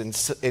commands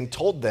and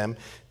told them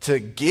to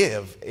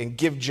give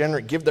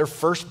their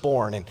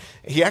firstborn. And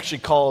he actually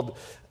called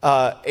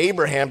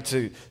Abraham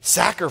to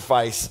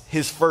sacrifice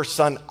his first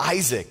son,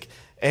 Isaac.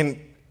 And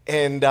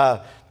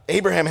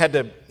Abraham had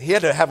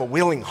to have a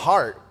willing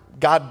heart.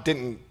 God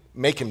didn't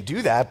make him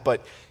do that,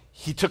 but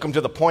he took him to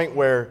the point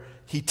where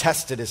he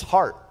tested his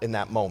heart in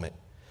that moment.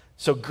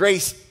 So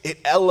grace, it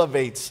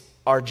elevates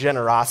our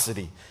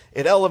generosity.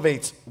 It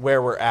elevates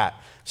where we're at.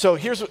 So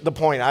here's the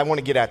point I want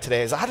to get at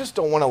today is I just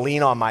don't want to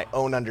lean on my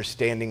own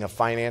understanding of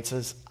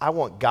finances. I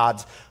want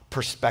God's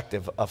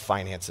perspective of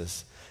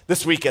finances.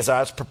 This week as I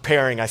was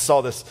preparing, I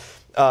saw this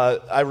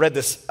I read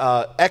this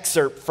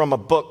excerpt from a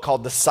book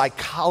called The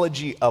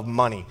Psychology of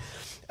Money.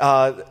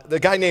 The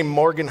guy named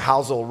Morgan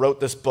Housel wrote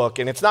this book,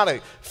 and it's not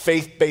a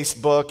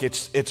faith-based book.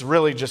 It's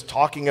really just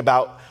talking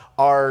about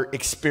our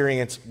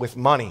experience with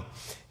money.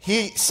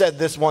 He said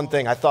this one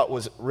thing I thought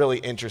was really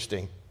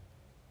interesting,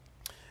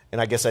 and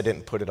I guess I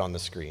didn't put it on the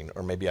screen,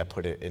 or maybe I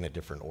put it in a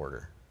different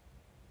order.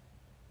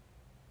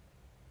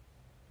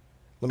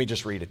 Let me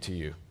just read it to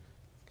you.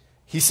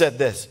 He said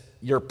this: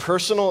 your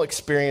personal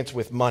experience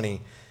with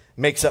money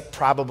makes up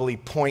probably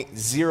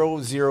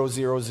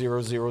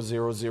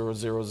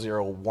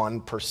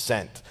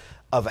 0.000000001%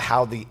 of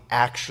how the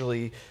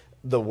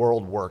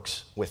world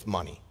works with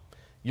money.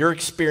 Your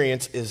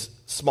experience is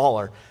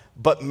smaller,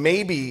 but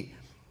maybe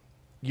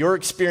your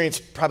experience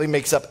probably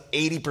makes up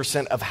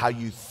 80% of how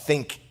you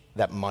think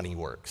that money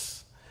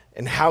works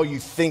and how you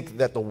think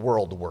that the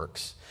world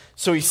works.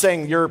 So he's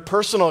saying your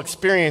personal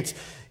experience,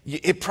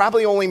 it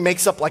probably only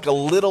makes up like a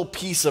little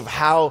piece of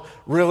how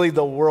really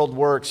the world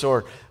works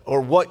or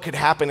what could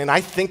happen. And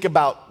I think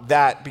about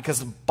that because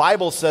the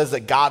Bible says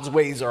that God's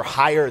ways are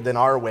higher than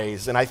our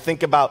ways. And I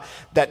think about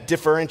that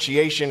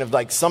differentiation of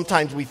like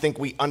sometimes we think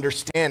we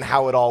understand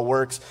how it all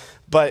works,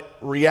 but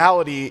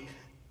reality,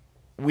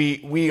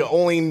 we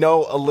only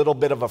know a little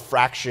bit of a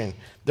fraction.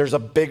 There's a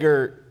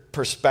bigger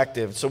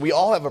perspective. So we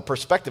all have a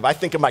perspective. I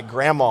think of my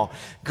grandma.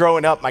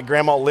 Growing up, my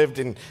grandma lived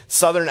in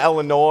southern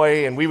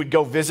Illinois, and we would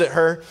go visit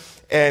her.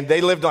 And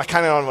they lived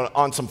kind of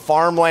on some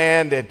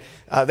farmland, and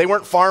they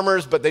weren't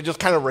farmers, but they just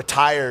kind of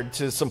retired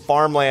to some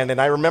farmland.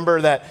 And I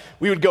remember that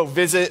we would go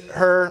visit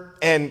her,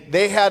 and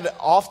they had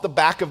off the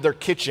back of their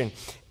kitchen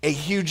a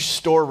huge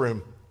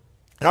storeroom.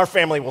 And our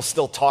family will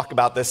still talk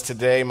about this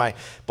today.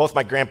 Both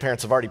my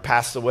grandparents have already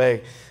passed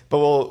away, but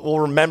we'll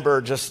remember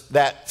just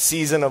that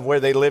season of where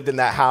they lived in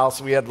that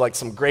house. We had like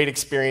some great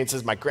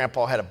experiences. My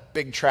grandpa had a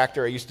big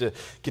tractor I used to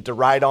get to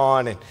ride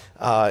on, and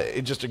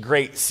just a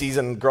great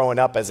season growing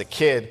up as a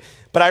kid.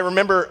 But I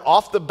remember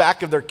off the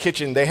back of their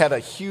kitchen, they had a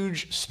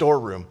huge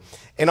storeroom.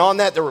 And on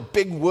that, there were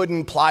big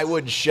wooden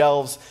plywood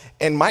shelves,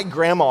 and my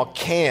grandma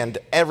canned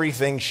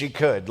everything she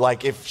could.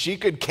 Like, if she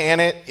could can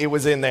it, it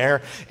was in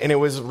there, and it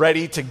was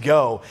ready to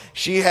go.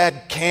 She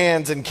had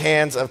cans and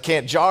cans of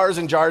jars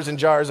and jars and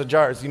jars and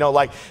jars,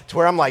 like to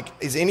where I'm like,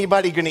 is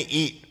anybody going to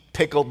eat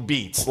pickled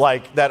beets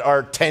like that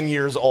are 10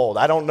 years old?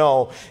 I don't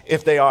know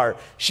if they are.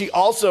 She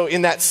also,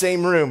 in that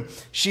same room,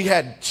 she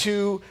had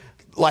two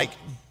like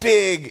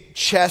big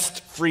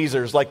chest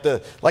freezers, like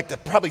the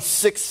probably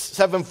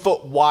 6-7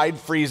 foot wide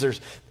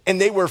freezers, and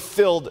they were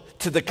filled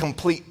to the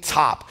complete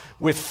top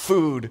with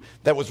food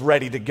that was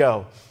ready to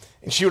go.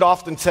 And she would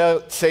often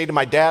say to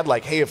my dad,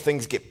 like, hey, if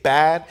things get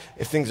bad,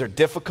 if things are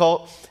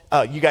difficult,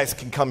 you guys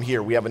can come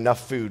here. We have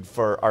enough food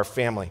for our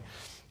family.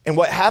 And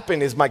what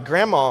happened is my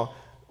grandma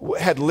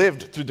had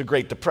lived through the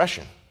Great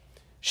Depression.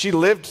 She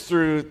lived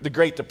through the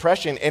Great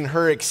Depression, and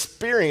her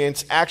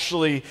experience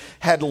actually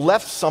had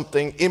left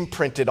something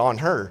imprinted on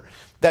her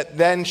that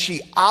then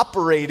she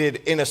operated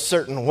in a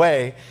certain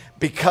way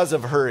because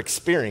of her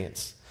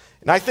experience.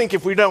 And I think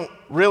if we don't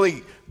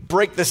really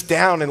break this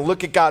down and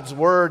look at God's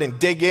word and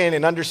dig in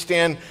and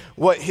understand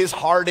what his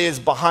heart is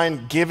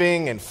behind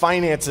giving and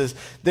finances,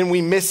 then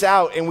we miss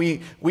out, and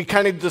we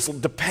kind of just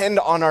depend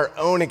on our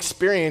own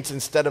experience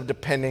instead of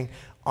depending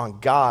on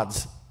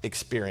God's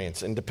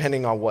experience and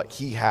depending on what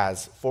he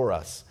has for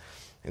us.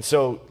 And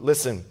so,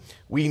 listen,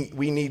 we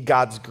need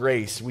God's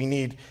grace. We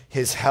need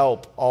his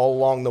help all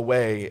along the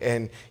way.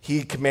 And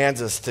he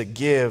commands us to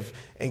give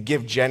and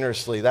give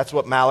generously. That's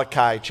what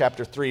Malachi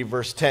chapter 3,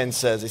 verse 10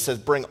 says. He says,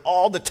 bring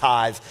all the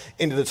tithes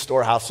into the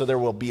storehouse so there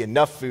will be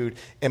enough food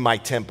in my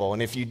temple.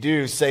 And if you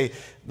do, say,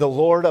 the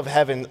Lord of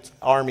heaven's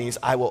armies,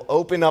 I will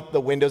open up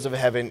the windows of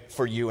heaven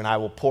for you, and I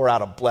will pour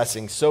out a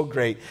blessing so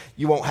great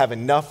you won't have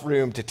enough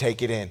room to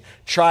take it in.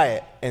 Try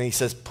it. And he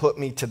says, put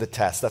me to the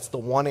test. That's the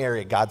one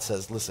area God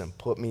says, listen,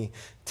 put me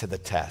to the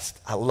test.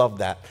 I love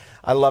that.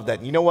 I love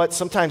that. You know what?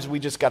 Sometimes we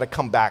just got to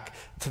come back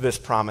to this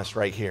promise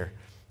right here.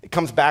 It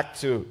comes back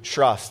to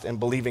trust and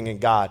believing in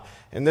God.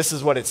 And this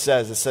is what it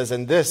says. It says,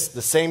 and this,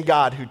 the same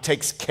God who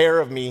takes care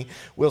of me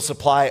will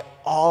supply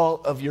all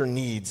of your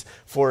needs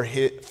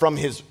from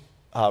his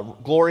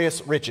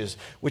glorious riches,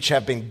 which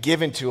have been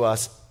given to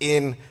us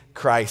in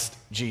Christ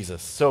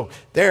Jesus. So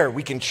there,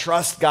 we can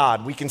trust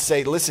God. We can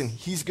say, listen,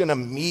 he's going to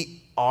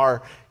meet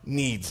our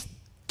needs.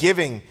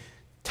 Giving,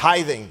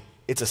 tithing,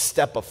 it's a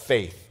step of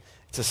faith.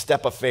 It's a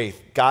step of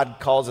faith. God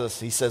calls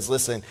us, he says,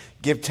 listen,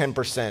 give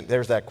 10%.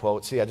 There's that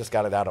quote. See, I just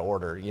got it out of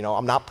order.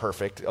 I'm not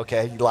perfect,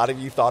 okay? A lot of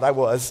you thought I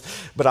was,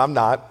 but I'm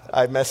not.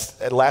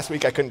 Last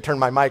week I couldn't turn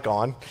my mic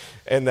on,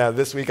 and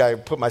this week I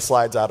put my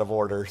slides out of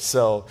order.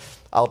 So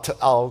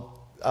I'll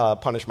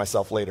punish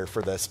myself later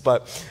for this.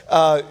 But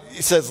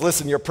it says,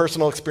 listen, your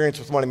personal experience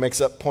with money makes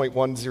up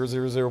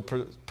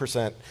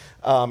 0.1000%.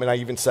 And I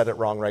even said it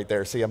wrong right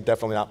there. See, I'm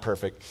definitely not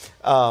perfect.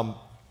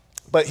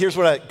 But here's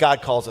what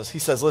God calls us. He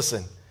says,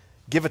 listen,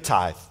 give a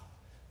tithe.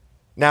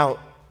 Now,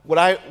 what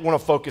I want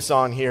to focus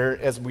on here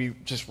as we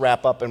just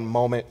wrap up in a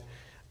moment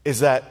is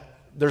that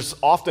there's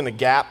often a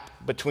gap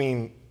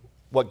between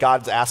what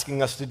God's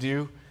asking us to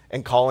do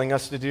and calling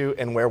us to do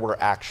and where we're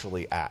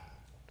actually at.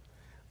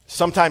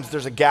 Sometimes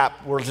there's a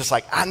gap where we're just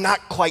like, I'm not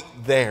quite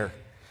there.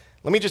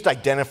 Let me just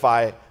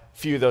identify a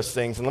few of those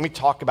things, and let me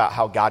talk about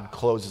how God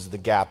closes the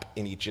gap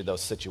in each of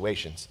those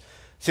situations.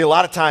 See, a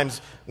lot of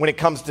times when it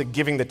comes to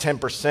giving the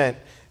 10%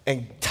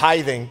 and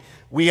tithing,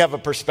 we have a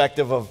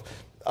perspective of,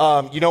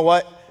 you know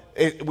what?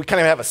 We kind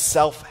of have a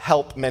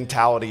self-help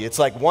mentality. It's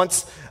like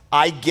once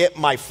I get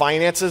my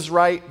finances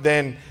right,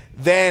 then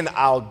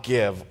I'll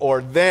give,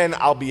 or then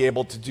I'll be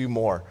able to do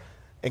more.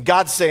 And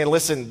God's saying,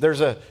 listen,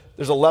 there's a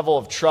level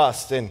of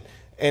trust and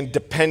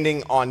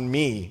depending on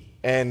me.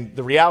 And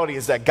the reality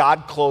is that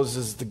God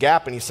closes the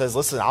gap and he says,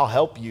 listen, I'll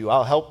help you.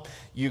 I'll help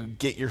you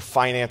get your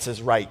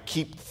finances right.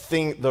 Keep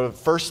the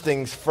first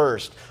things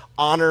first.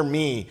 Honor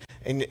me,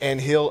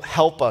 and he'll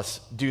help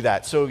us do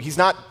that. So he's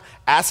not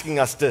asking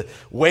us to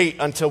wait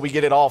until we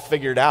get it all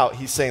figured out.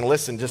 He's saying,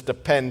 listen, just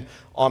depend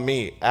on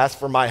me. Ask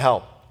for my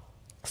help.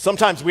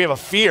 Sometimes we have a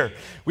fear.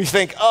 We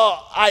think,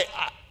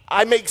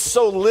 I make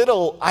so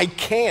little, I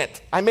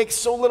can't. I make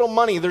so little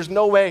money, there's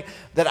no way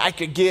that I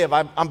could give.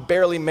 I'm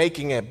barely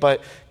making it.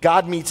 But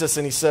God meets us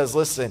and he says,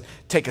 listen,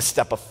 take a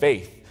step of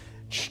faith.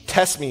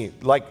 Test me.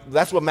 Like,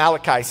 that's what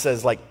Malachi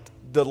says, like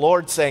the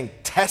Lord saying,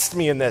 test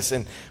me in this,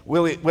 and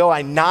will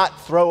I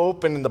not throw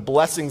open the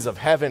blessings of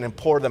heaven and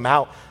pour them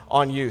out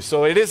on you?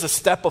 So it is a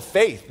step of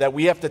faith that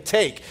we have to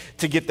take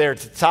to get there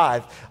to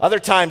tithe. Other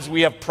times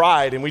we have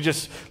pride and we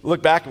just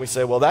look back and we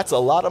say, well, that's a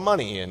lot of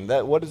money, and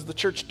what is the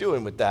church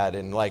doing with that?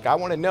 And like, I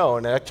want to know.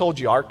 And I told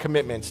you our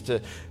commitments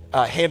to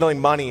handling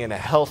money in a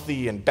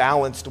healthy and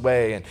balanced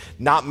way and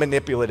not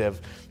manipulative.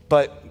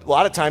 But a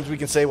lot of times we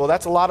can say, well,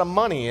 that's a lot of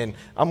money, and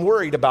I'm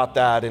worried about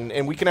that.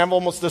 And we can have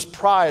almost this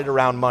pride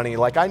around money.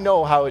 Like, I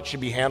know how it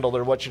should be handled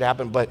or what should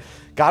happen, but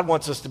God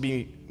wants us to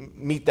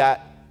meet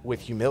that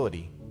with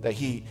humility, that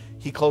he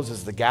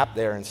closes the gap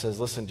there and says,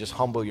 listen, just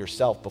humble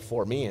yourself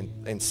before me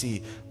and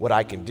see what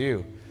I can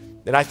do.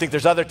 And I think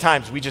there's other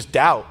times we just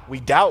doubt. We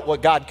doubt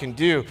what God can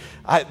do.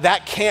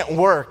 That can't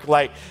work.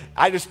 Like,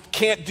 I just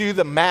can't do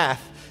the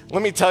math.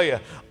 Let me tell you,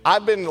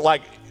 I've been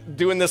like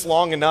doing this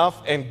long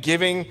enough and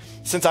giving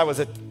since I was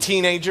a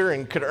teenager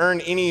and could earn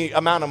any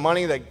amount of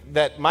money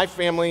that my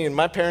family and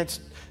my parents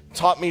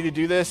taught me to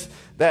do this.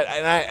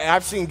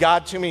 I've seen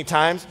God too many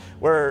times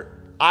where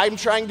I'm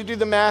trying to do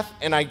the math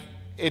and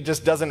it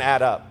just doesn't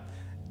add up.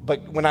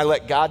 But when I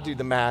let God do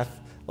the math,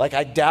 like,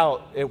 I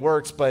doubt it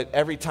works, but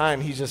every time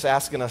he's just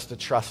asking us to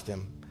trust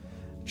him.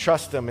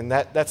 Trust him, and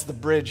that's the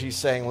bridge he's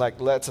saying, like,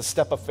 let's a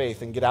step of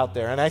faith and get out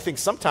there. And I think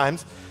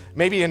sometimes,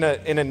 maybe in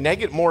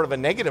a more of a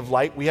negative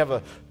light, we have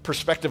a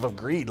perspective of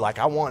greed, like,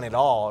 I want it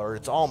all, or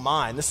it's all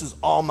mine. This is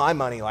all my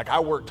money, like,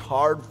 I worked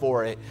hard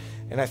for it.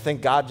 And I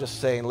think God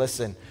just saying,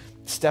 listen,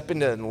 step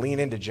into and lean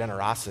into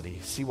generosity.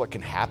 See what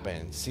can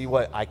happen. See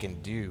what I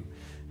can do.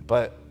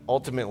 But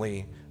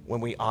ultimately,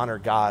 when we honor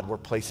God, we're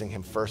placing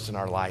him first in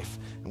our life.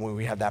 And when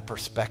we have that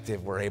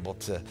perspective, we're able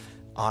to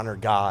honor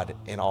God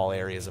in all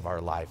areas of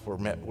our life.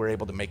 We're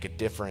able to make a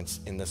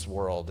difference in this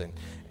world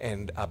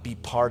and be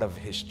part of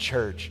his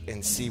church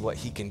and see what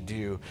he can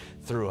do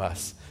through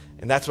us.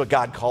 And that's what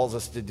God calls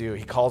us to do.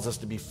 He calls us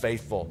to be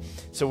faithful.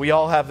 So we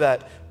all have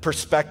that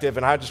perspective,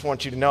 and I just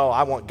want you to know,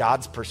 I want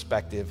God's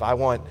perspective. I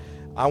want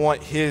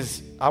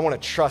to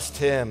trust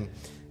him,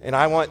 and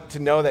I want to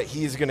know that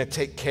he's going to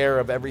take care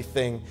of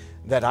everything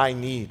that I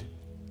need.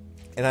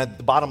 And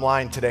the bottom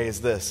line today is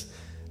this,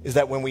 is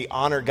that when we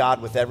honor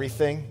God with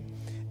everything,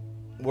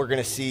 we're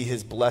going to see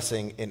his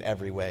blessing in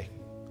every way.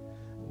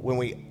 When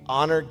we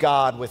honor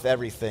God with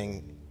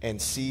everything and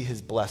see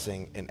his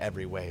blessing in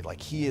every way, like,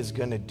 he is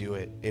going to do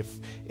it.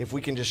 If we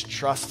can just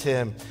trust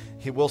him,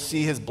 he will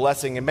see his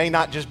blessing. It may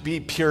not just be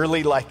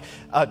purely like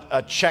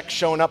a check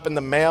showing up in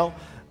the mail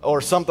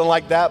or something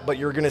like that, but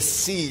you're going to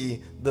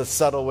see the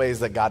subtle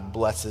ways that God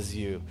blesses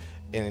you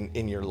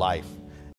in your life.